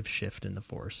massive shift in the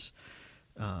Force.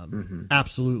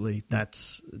 Absolutely.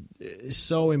 That's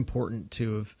so important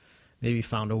to have maybe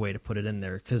found a way to put it in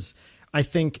there. Because I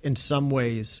think in some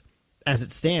ways, as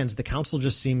it stands, the Council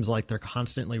just seems like they're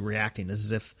constantly reacting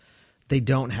as if they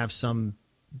don't have some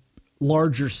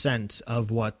larger sense of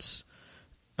what's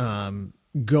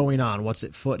going on, what's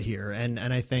at foot here. And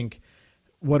I think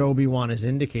what Obi-Wan is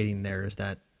indicating there is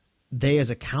that they as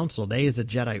a council, they as a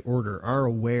Jedi Order are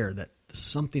aware that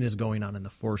something is going on in the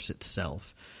Force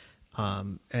itself.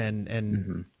 And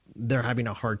they're having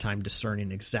a hard time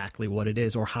discerning exactly what it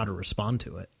is or how to respond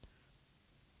to it.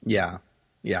 Yeah.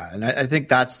 And I think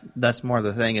that's more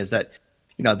the thing is that,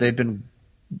 they've been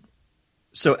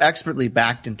so expertly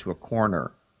backed into a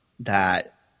corner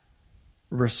that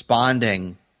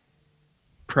responding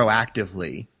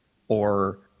proactively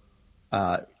or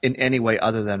in any way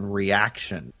other than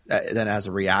as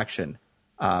a reaction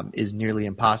is nearly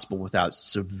impossible without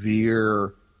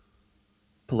severe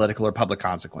political or public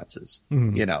consequences.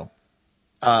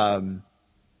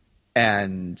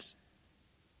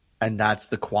 And that's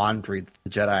the quandary that the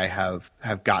Jedi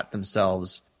have got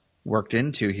themselves worked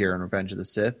into here in Revenge of the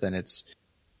Sith, and it's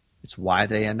why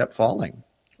they end up falling.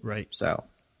 Right. So,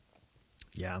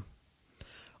 yeah.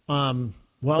 Well,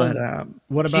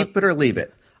 what about keep it or leave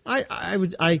it?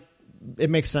 It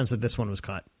makes sense that this one was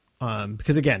cut.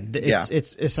 Because again,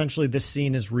 it's essentially this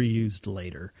scene is reused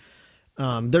later.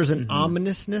 There's an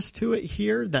ominousness to it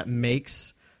here that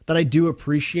I do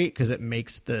appreciate, because it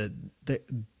makes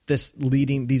these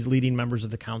leading members of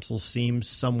the council seem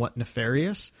somewhat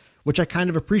nefarious, which I kind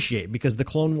of appreciate, because the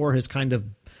Clone War has kind of,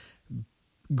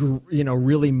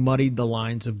 really muddied the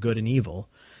lines of good and evil.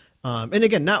 And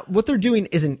again, not what they're doing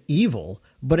isn't evil,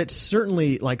 but it's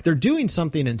certainly like they're doing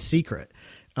something in secret.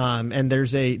 And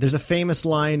there's a famous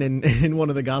line in one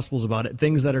of the Gospels about it: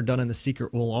 things that are done in the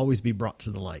secret will always be brought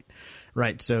to the light.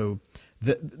 Right. So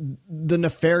the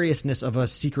nefariousness of a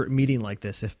secret meeting like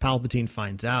this, if Palpatine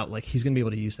finds out, like, he's going to be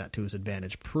able to use that to his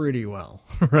advantage pretty well.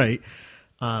 Right.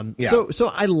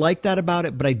 So I like that about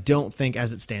it, but I don't think,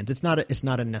 as it stands, it's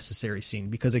not a necessary scene,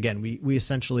 because again, we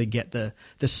essentially get the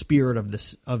spirit of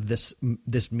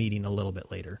this meeting a little bit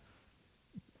later.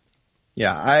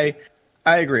 Yeah, I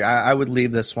agree. I would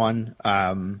leave this one.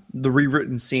 The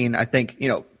rewritten scene, I think,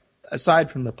 aside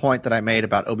from the point that I made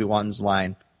about Obi-Wan's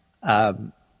line,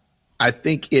 I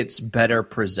think it's better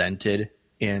presented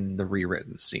in the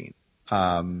rewritten scene,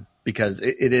 because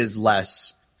it is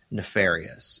less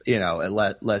nefarious,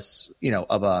 less,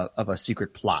 of a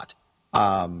secret plot,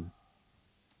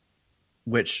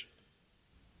 which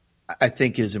I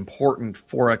think is important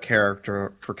for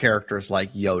characters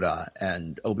like Yoda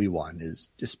and Obi-Wan, is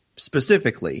just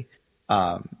specifically,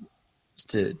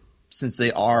 since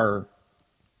they are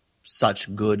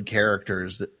such good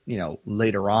characters that,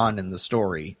 later on in the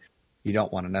story, you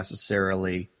don't want to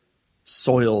necessarily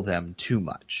soil them too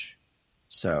much.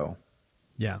 So,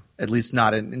 yeah, at least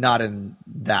not in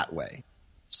that way.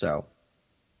 So,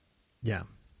 yeah,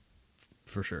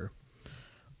 for sure.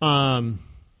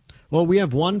 Well, we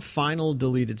have one final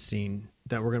deleted scene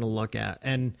that we're going to look at,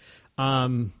 and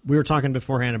we were talking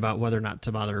beforehand about whether or not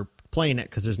to bother playing it,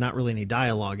 because there's not really any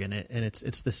dialogue in it, and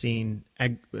it's the scene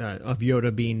of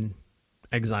Yoda being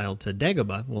exiled to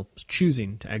Dagobah, well,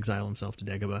 choosing to exile himself to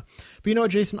Dagobah. But you know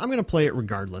what, Jason? I'm going to play it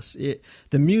regardless.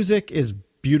 The music is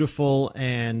beautiful,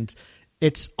 and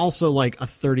it's also like a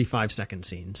 35-second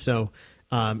scene. So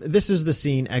this is the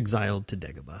scene, exiled to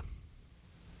Dagobah.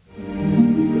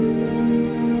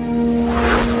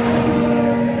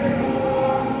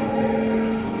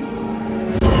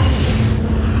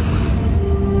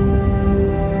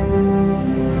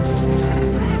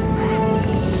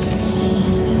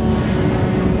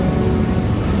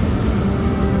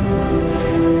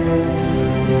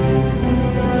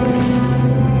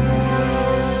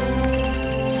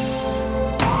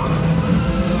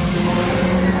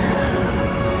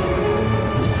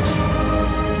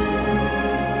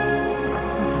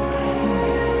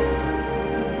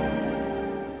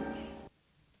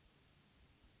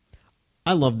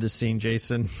 I love this scene,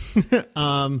 Jason.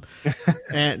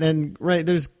 and right,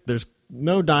 there's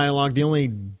no dialogue. The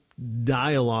only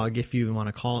dialogue, if you even want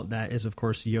to call it that, is of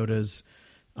course Yoda's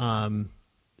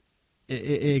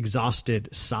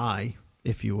exhausted sigh,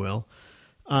 if you will.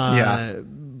 But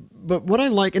what I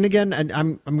like, and again,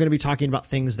 I'm going to be talking about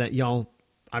things that y'all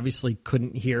obviously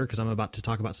couldn't hear, because I'm about to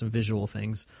talk about some visual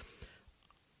things.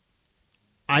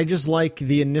 I just like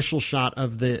the initial shot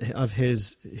of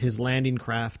his landing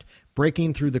craft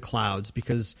breaking through the clouds,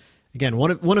 because again,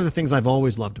 one of the things I've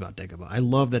always loved about Dagobah, I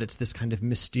love that it's this kind of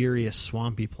mysterious,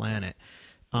 swampy planet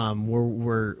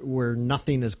where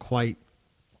nothing is quite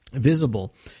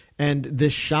visible, and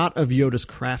this shot of Yoda's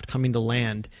craft coming to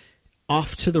land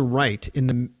off to the right, in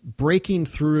the breaking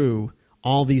through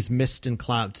all these mist and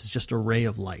clouds, is just a ray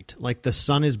of light. Like the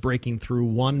sun is breaking through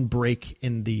one break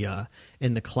in the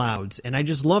clouds. And I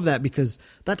just love that, because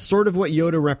that's sort of what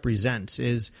Yoda represents,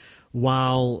 is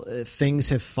while things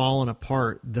have fallen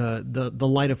apart, the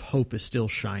light of hope is still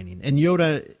shining. And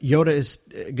Yoda is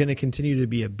going to continue to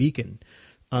be a beacon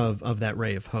of that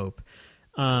ray of hope.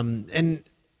 And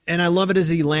I love it as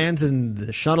he lands and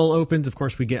the shuttle opens. Of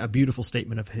course, we get a beautiful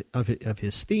statement of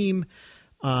his theme.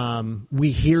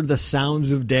 We hear the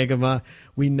sounds of Dagobah.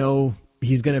 We know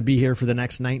he's going to be here for the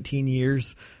next 19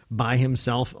 years by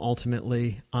himself,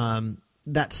 ultimately.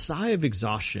 That sigh of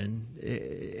exhaustion,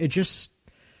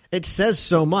 it says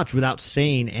so much without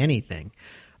saying anything.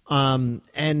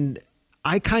 And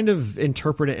I kind of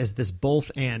interpret it as this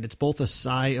both and. It's both a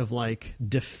sigh of like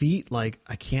defeat, like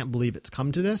I can't believe it's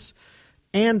come to this,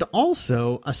 and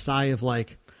also a sigh of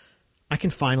like I can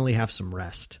finally have some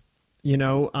rest, you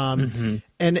know?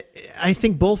 And I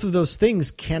think both of those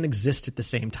things can exist at the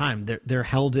same time. They're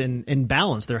held in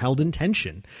balance. They're held in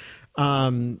tension.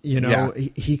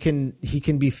 He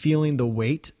can be feeling the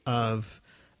weight of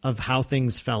how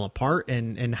things fell apart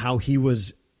and how he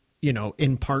was, you know,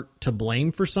 in part to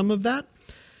blame for some of that.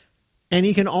 And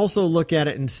he can also look at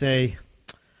it and say,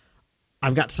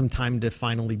 I've got some time to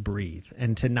finally breathe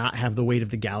and to not have the weight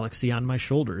of the galaxy on my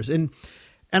shoulders. And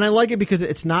I like it because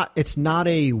it's not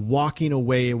a walking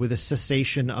away with a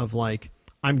cessation of like,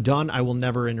 I'm done. I will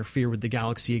never interfere with the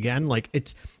galaxy again. Like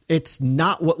it's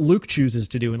not what Luke chooses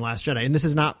to do in Last Jedi. And this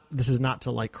is not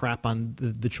to like crap on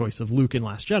the choice of Luke in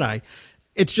Last Jedi.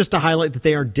 It's just to highlight that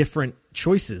they are different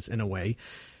choices in a way.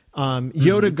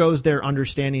 Yoda goes there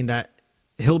understanding that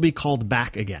he'll be called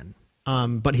back again.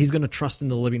 But he's going to trust in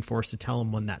the living force to tell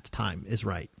him when that time is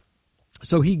right.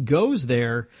 So he goes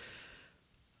there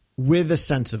with a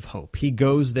sense of hope. He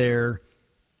goes there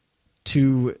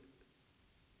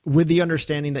with the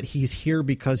understanding that he's here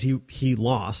because he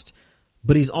lost,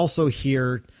 but he's also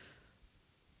here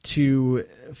to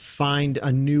find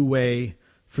a new way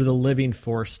for the living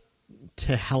force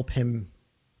to help him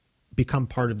become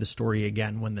part of the story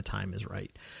again when the time is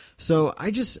right. So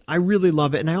I really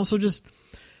love it. And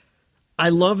I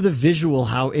love the visual,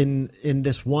 how in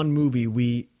this one movie,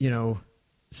 we, you know,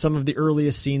 some of the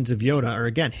earliest scenes of Yoda are,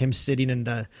 again, him sitting in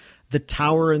the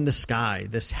tower in the sky,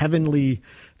 this heavenly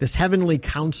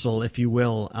council, if you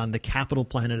will, on the capital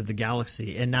planet of the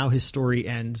galaxy. And now his story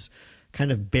ends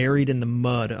kind of buried in the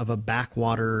mud of a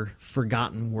backwater,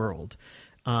 forgotten world.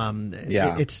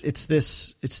 It's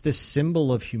this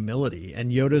symbol of humility,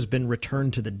 and Yoda's been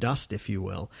returned to the dust, if you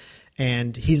will.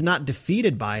 And he's not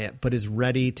defeated by it, but is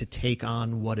ready to take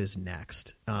on what is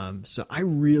next. So I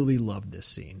really love this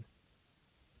scene.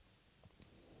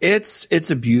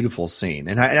 It's a beautiful scene.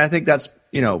 And I think that's,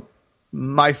 you know,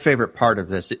 my favorite part of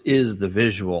this is the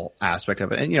visual aspect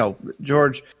of it. And, you know,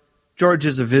 George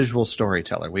is a visual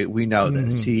storyteller. We know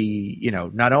this. He, you know,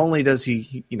 not only does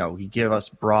he give us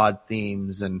broad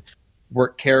themes and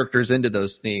work characters into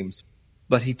those themes,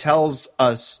 but he tells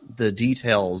us the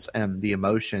details and the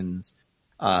emotions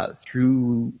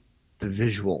through the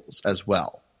visuals as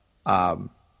well,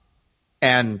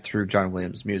 and through John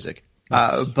Williams' music.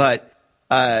 But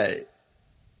the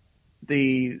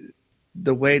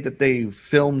way that they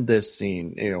filmed this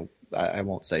scene, you know, I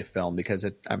won't say film because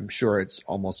I'm sure it's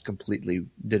almost completely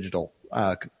digital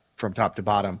from top to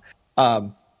bottom.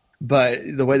 But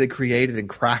the way they created and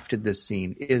crafted this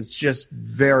scene is just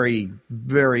very,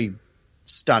 very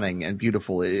stunning and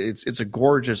beautiful. It's a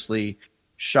gorgeously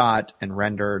shot and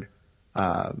rendered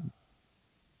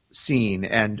scene.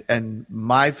 And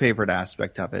my favorite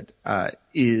aspect of it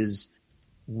is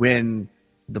when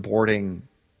the boarding,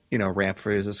 you know, ramp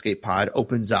for his escape pod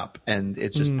opens up and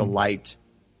it's just the light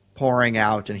pouring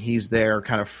out, and he's there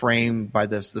kind of framed by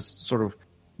this sort of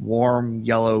warm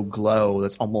yellow glow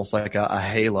that's almost like a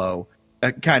halo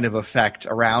kind of effect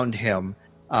around him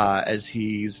as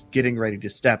he's getting ready to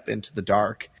step into the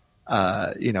dark,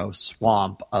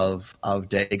 swamp of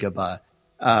Dagobah.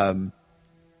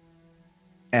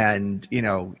 And, you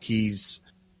know, he's,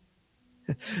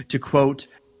 to quote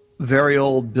very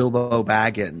old Bilbo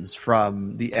Baggins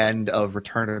from the end of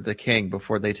Return of the King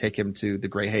before they take him to the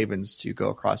Grey Havens to go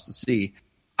across the sea,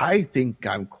 I think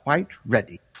I'm quite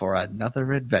ready for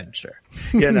another adventure.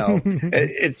 You know,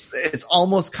 it's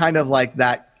almost kind of like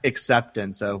that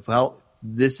acceptance of, well,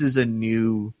 this is a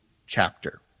new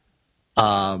chapter.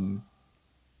 And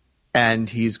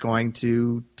he's going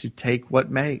to take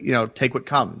what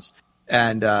comes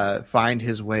and find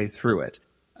his way through it.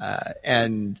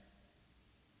 And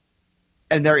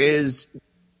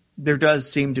there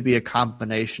does seem to be a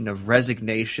combination of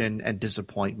resignation and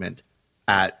disappointment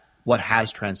at what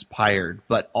has transpired,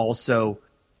 but also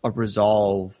a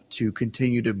resolve to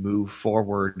continue to move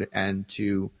forward and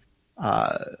to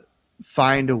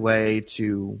find a way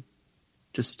to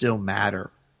still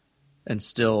matter and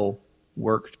still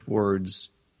work towards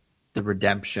the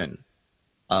redemption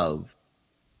of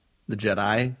the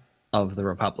Jedi, of the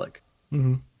Republic.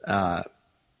 And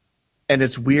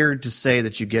it's weird to say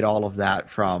that you get all of that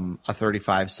from a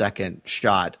 35-second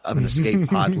shot of an escape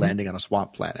pod landing on a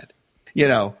swamp planet, you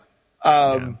know,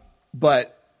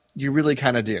 but you really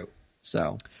kind of do.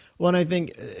 So, well, and I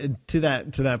think to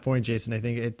that point, Jason, I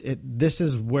think this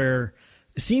is where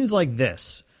scenes like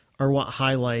this are what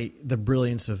highlight the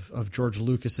brilliance of George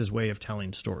Lucas's way of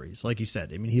telling stories. Like you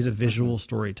said, I mean, he's a visual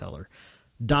storyteller.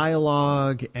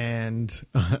 Dialogue and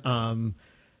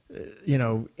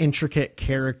intricate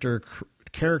character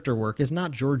work is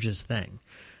not George's thing.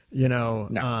 No.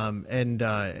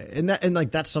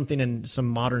 That's something in some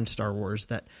modern Star Wars,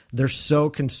 that they're so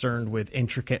concerned with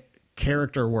intricate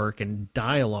character work and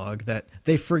dialogue that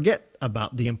they forget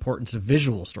about the importance of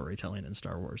visual storytelling in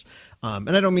Star Wars.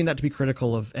 And I don't mean that to be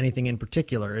critical of anything in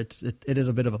particular. It is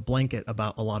a bit of a blanket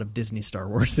about a lot of Disney Star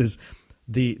Wars. Is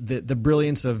the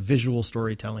brilliance of visual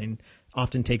storytelling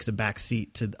often takes a back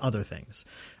seat to other things.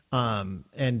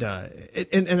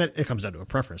 It comes down to a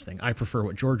preference thing. I prefer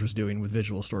what George was doing with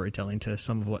visual storytelling to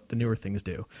some of what the newer things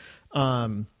do.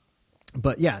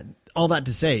 But yeah, all that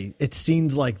to say, it's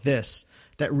scenes like this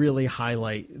that really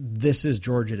highlight this is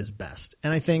George at his best.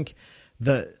 And I think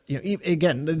the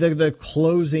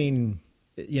closing,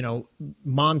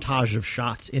 montage of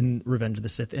shots in Revenge of the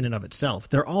Sith in and of itself,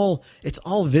 it's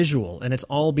all visual, and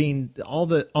all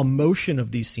the emotion of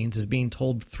these scenes is being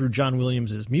told through John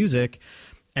Williams's music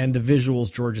and the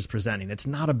visuals George is presenting. It's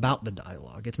not about the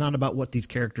dialogue. It's not about what these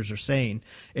characters are saying.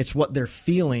 It's what they're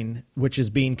feeling, which is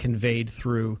being conveyed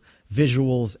through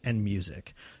visuals and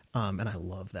music. And I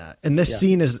love that. And this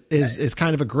scene is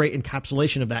kind of a great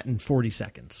encapsulation of that in 40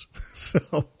 seconds.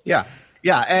 So yeah.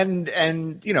 And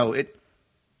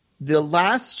the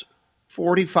last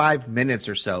 45 minutes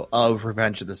or so of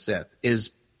Revenge of the Sith is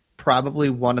probably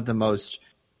one of the most,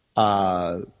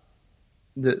 one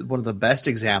of the best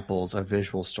examples of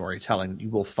visual storytelling you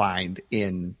will find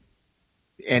in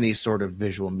any sort of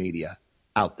visual media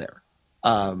out there.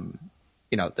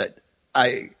 That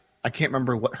I can't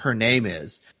remember what her name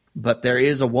is, but there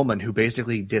is a woman who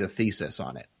basically did a thesis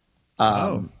on it.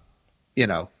 And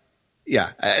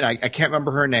I can't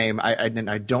remember her name.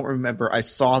 I don't remember. I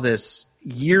saw this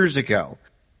years ago,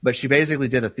 but she basically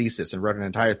did a thesis and wrote an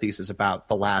entire thesis about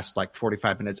the last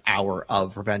 45 minutes, hour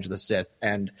of Revenge of the Sith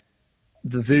and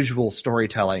the visual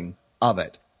storytelling of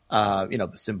it.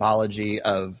 The symbology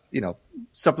of,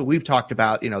 stuff that we've talked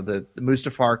about, the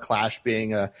Mustafar clash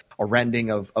being a rending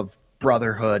of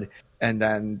brotherhood. And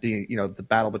then the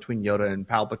battle between Yoda and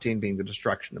Palpatine being the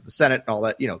destruction of the Senate and all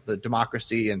that, the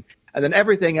democracy and then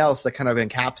everything else that kind of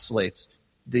encapsulates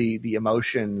the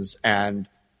emotions and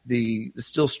the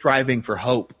still striving for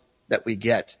hope that we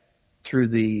get through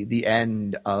the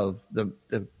end of the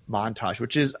montage,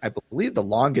 which is, I believe, the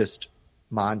longest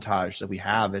montage that we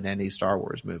have in any Star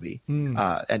Wars movie,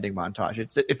 ending montage.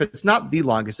 If it's not the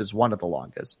longest, it's one of the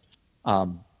longest.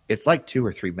 It's like 2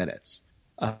 or 3 minutes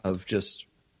of just,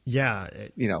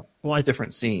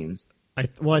 different scenes. I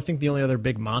think the only other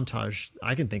big montage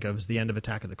I can think of is the end of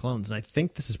Attack of the Clones. And I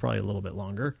think this is probably a little bit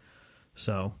longer.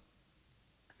 So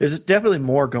there's definitely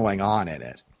more going on in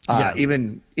it,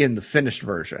 even in the finished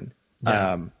version.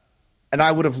 Yeah. And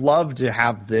I would have loved to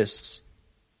have this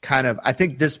I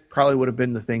think this probably would have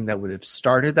been the thing that would have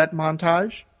started that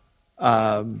montage. We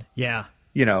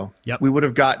would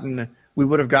have gotten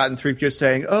 3PO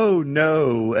saying, "Oh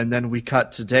no," and then we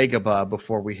cut to Dagobah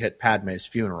before we hit Padme's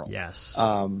funeral. Yes.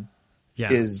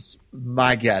 Is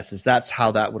my guess is that's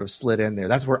how that would have slid in there.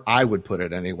 That's where I would put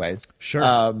it anyways. Sure.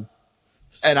 And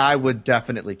I would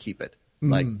definitely keep it.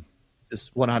 It's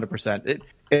just 100%.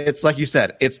 It's like you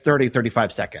said, it's 30,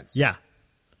 35 seconds. Yeah.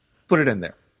 Put it in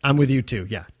there. I'm with you too.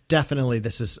 Yeah, definitely.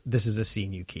 This is a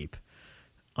scene you keep.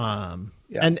 And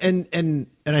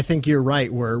I think you're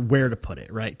right where to put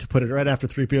it, right? To put it right after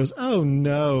 3PO's, "Oh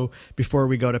no," before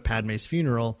we go to Padme's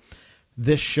funeral.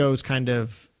 This shows kind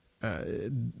of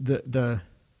the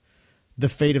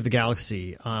fate of the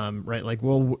galaxy, right?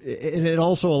 And it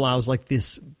also allows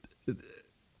this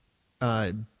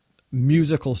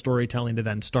musical storytelling to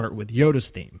then start with Yoda's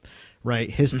theme,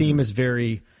 right? His theme is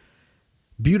very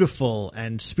beautiful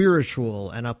and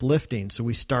spiritual and uplifting. So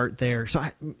we start there. So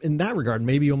in that regard,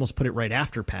 maybe you almost put it right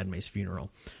after Padme's funeral,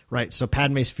 right? So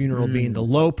Padme's funeral being the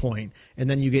low point, and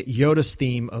then you get Yoda's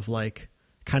theme of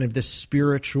kind of this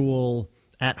spiritual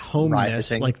at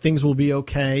homeness, things will be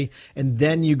okay. And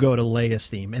then you go to Leia's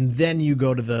theme, and then you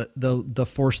go to the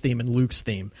Force theme and Luke's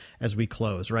theme as we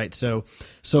close, right? So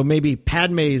maybe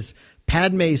Padme's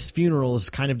funeral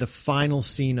is kind of the final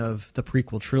scene of the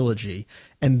prequel trilogy.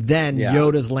 And then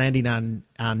Yoda's landing on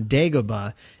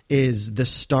Dagobah is the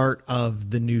start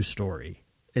of the new story.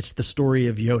 It's the story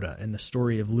of Yoda and the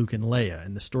story of Luke and Leia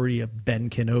and the story of Ben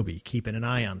Kenobi keeping an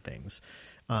eye on things.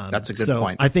 That's a good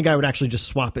point. I think I would actually just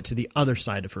swap it to the other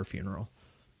side of her funeral.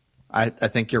 I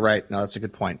think you're right. No, that's a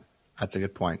good point.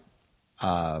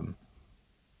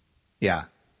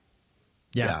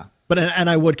 and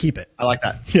I would keep it. I like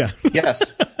that. Yeah.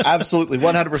 Yes, absolutely,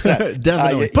 100%.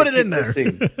 Definitely. Put it in there.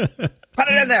 Put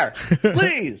it in there,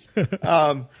 please.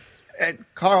 And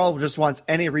Carl just wants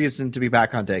any reason to be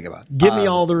back on Dagobah. Give me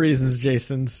all the reasons,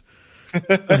 Jason's.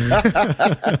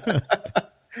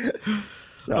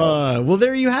 Well,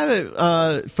 there you have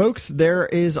it, folks. There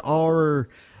is our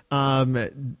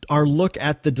look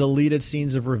at the deleted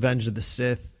scenes of Revenge of the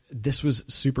Sith. This was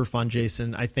super fun,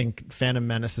 Jason. I think Phantom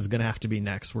Menace is going to have to be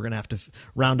next. We're going to have to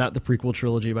round out the prequel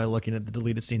trilogy by looking at the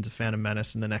deleted scenes of Phantom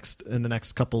Menace in the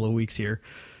next couple of weeks here.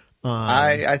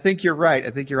 I think you're right.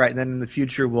 And then in the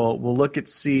future, we'll look at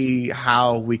see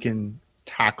how we can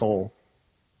tackle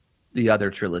the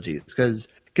other trilogies because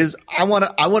I want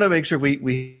to make sure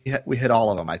we hit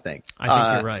all of them. I think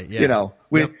you're right. Yeah.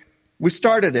 We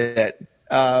started it.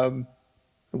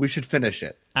 We should finish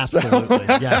it. Absolutely.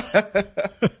 Yes.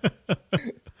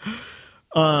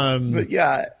 But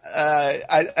yeah,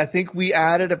 I think we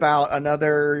added about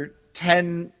another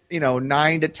 9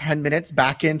 to 10 minutes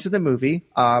back into the movie,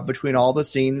 between all the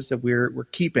scenes that we're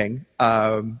keeping,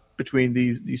 between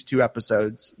these two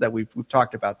episodes that we've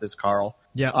talked about this, Carl.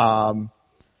 Yeah.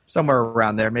 Somewhere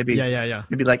around there, maybe. Yeah.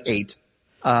 Maybe like 8.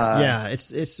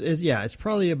 It's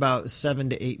probably about 7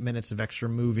 to 8 minutes of extra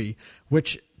movie,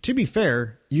 which, to be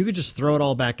fair, you could just throw it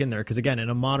all back in there. Cause again,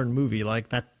 in a modern movie like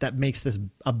that makes this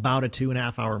about a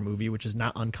 2.5 hour movie, which is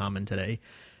not uncommon today.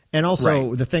 And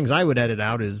also the things I would edit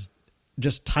out is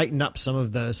just tighten up some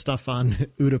of the stuff on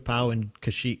Utapau and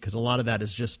Kashyyyk. Cause a lot of that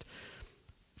is just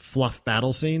fluff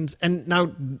battle scenes. And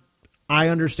now I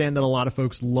understand that a lot of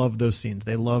folks love those scenes.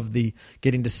 They love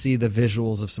getting to see the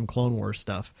visuals of some Clone Wars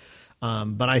stuff.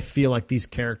 But I feel like these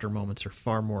character moments are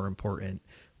far more important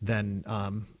than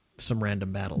some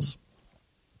random battles.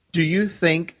 Do you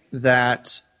think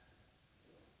that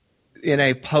in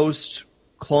a post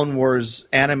Clone Wars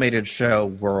animated show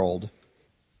world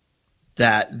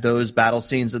that those battle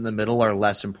scenes in the middle are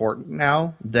less important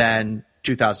now than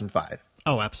 2005?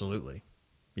 Oh, absolutely.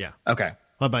 Yeah. Okay.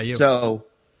 How about you? So,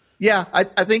 yeah, I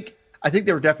think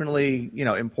they were definitely,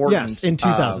 important. Yes, in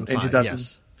 2005. In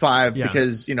 2005, yes.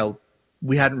 Because,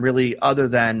 we hadn't really, other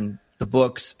than the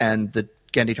books and the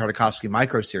Genndy Tartakovsky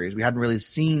micro series, we hadn't really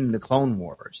seen the Clone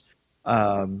Wars.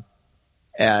 And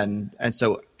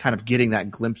so kind of getting that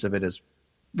glimpse of it is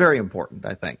very important,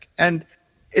 I think. And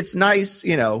it's nice,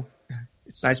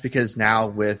 it's nice because now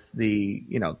with the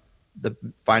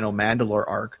final Mandalore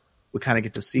arc, we kind of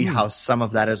get to see how some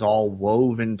of that is all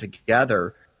woven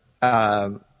together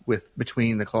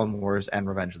between the Clone Wars and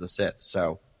Revenge of the Sith.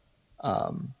 So,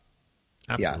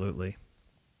 absolutely.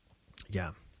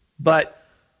 Yeah. But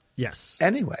yes.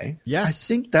 Anyway, yes. I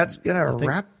think that's going to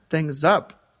wrap things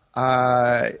up.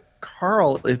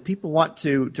 Carl, if people want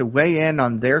to weigh in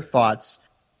on their thoughts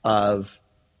of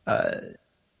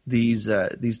these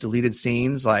deleted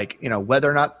scenes, like,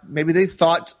 whether or not maybe they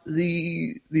thought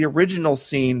the original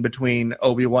scene between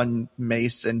Obi-Wan,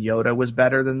 Mace, and Yoda was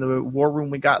better than the war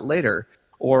room we got later,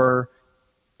 or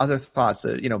other thoughts,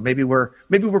 maybe we're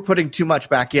putting too much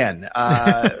back in.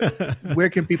 Where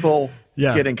can people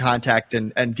get in contact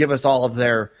and give us all of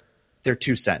their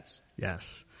 2 cents?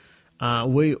 Yes.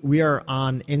 We are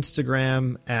on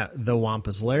Instagram at The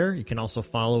Wampa's Lair. You can also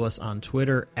follow us on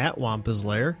Twitter at Wampa's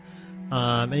Lair.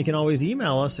 And you can always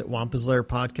email us at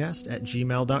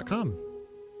wampaslairpodcast@gmail.com.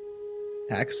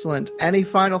 Excellent. Any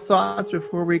final thoughts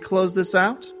before we close this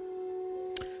out?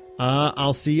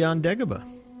 I'll see you on Dagobah.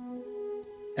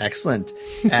 Excellent.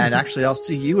 And actually, I'll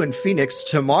see you in Phoenix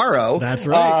tomorrow. That's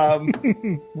right.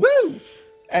 Woo!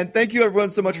 And thank you, everyone,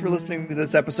 so much for listening to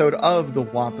this episode of the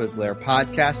Wampa's Lair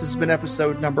podcast. This has been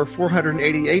episode number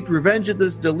 488, Revenge of the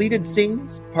Deleted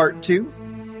Scenes, Part 2.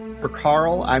 For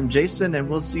Carl, I'm Jason, and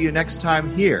we'll see you next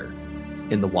time here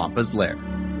in the Wampa's Lair.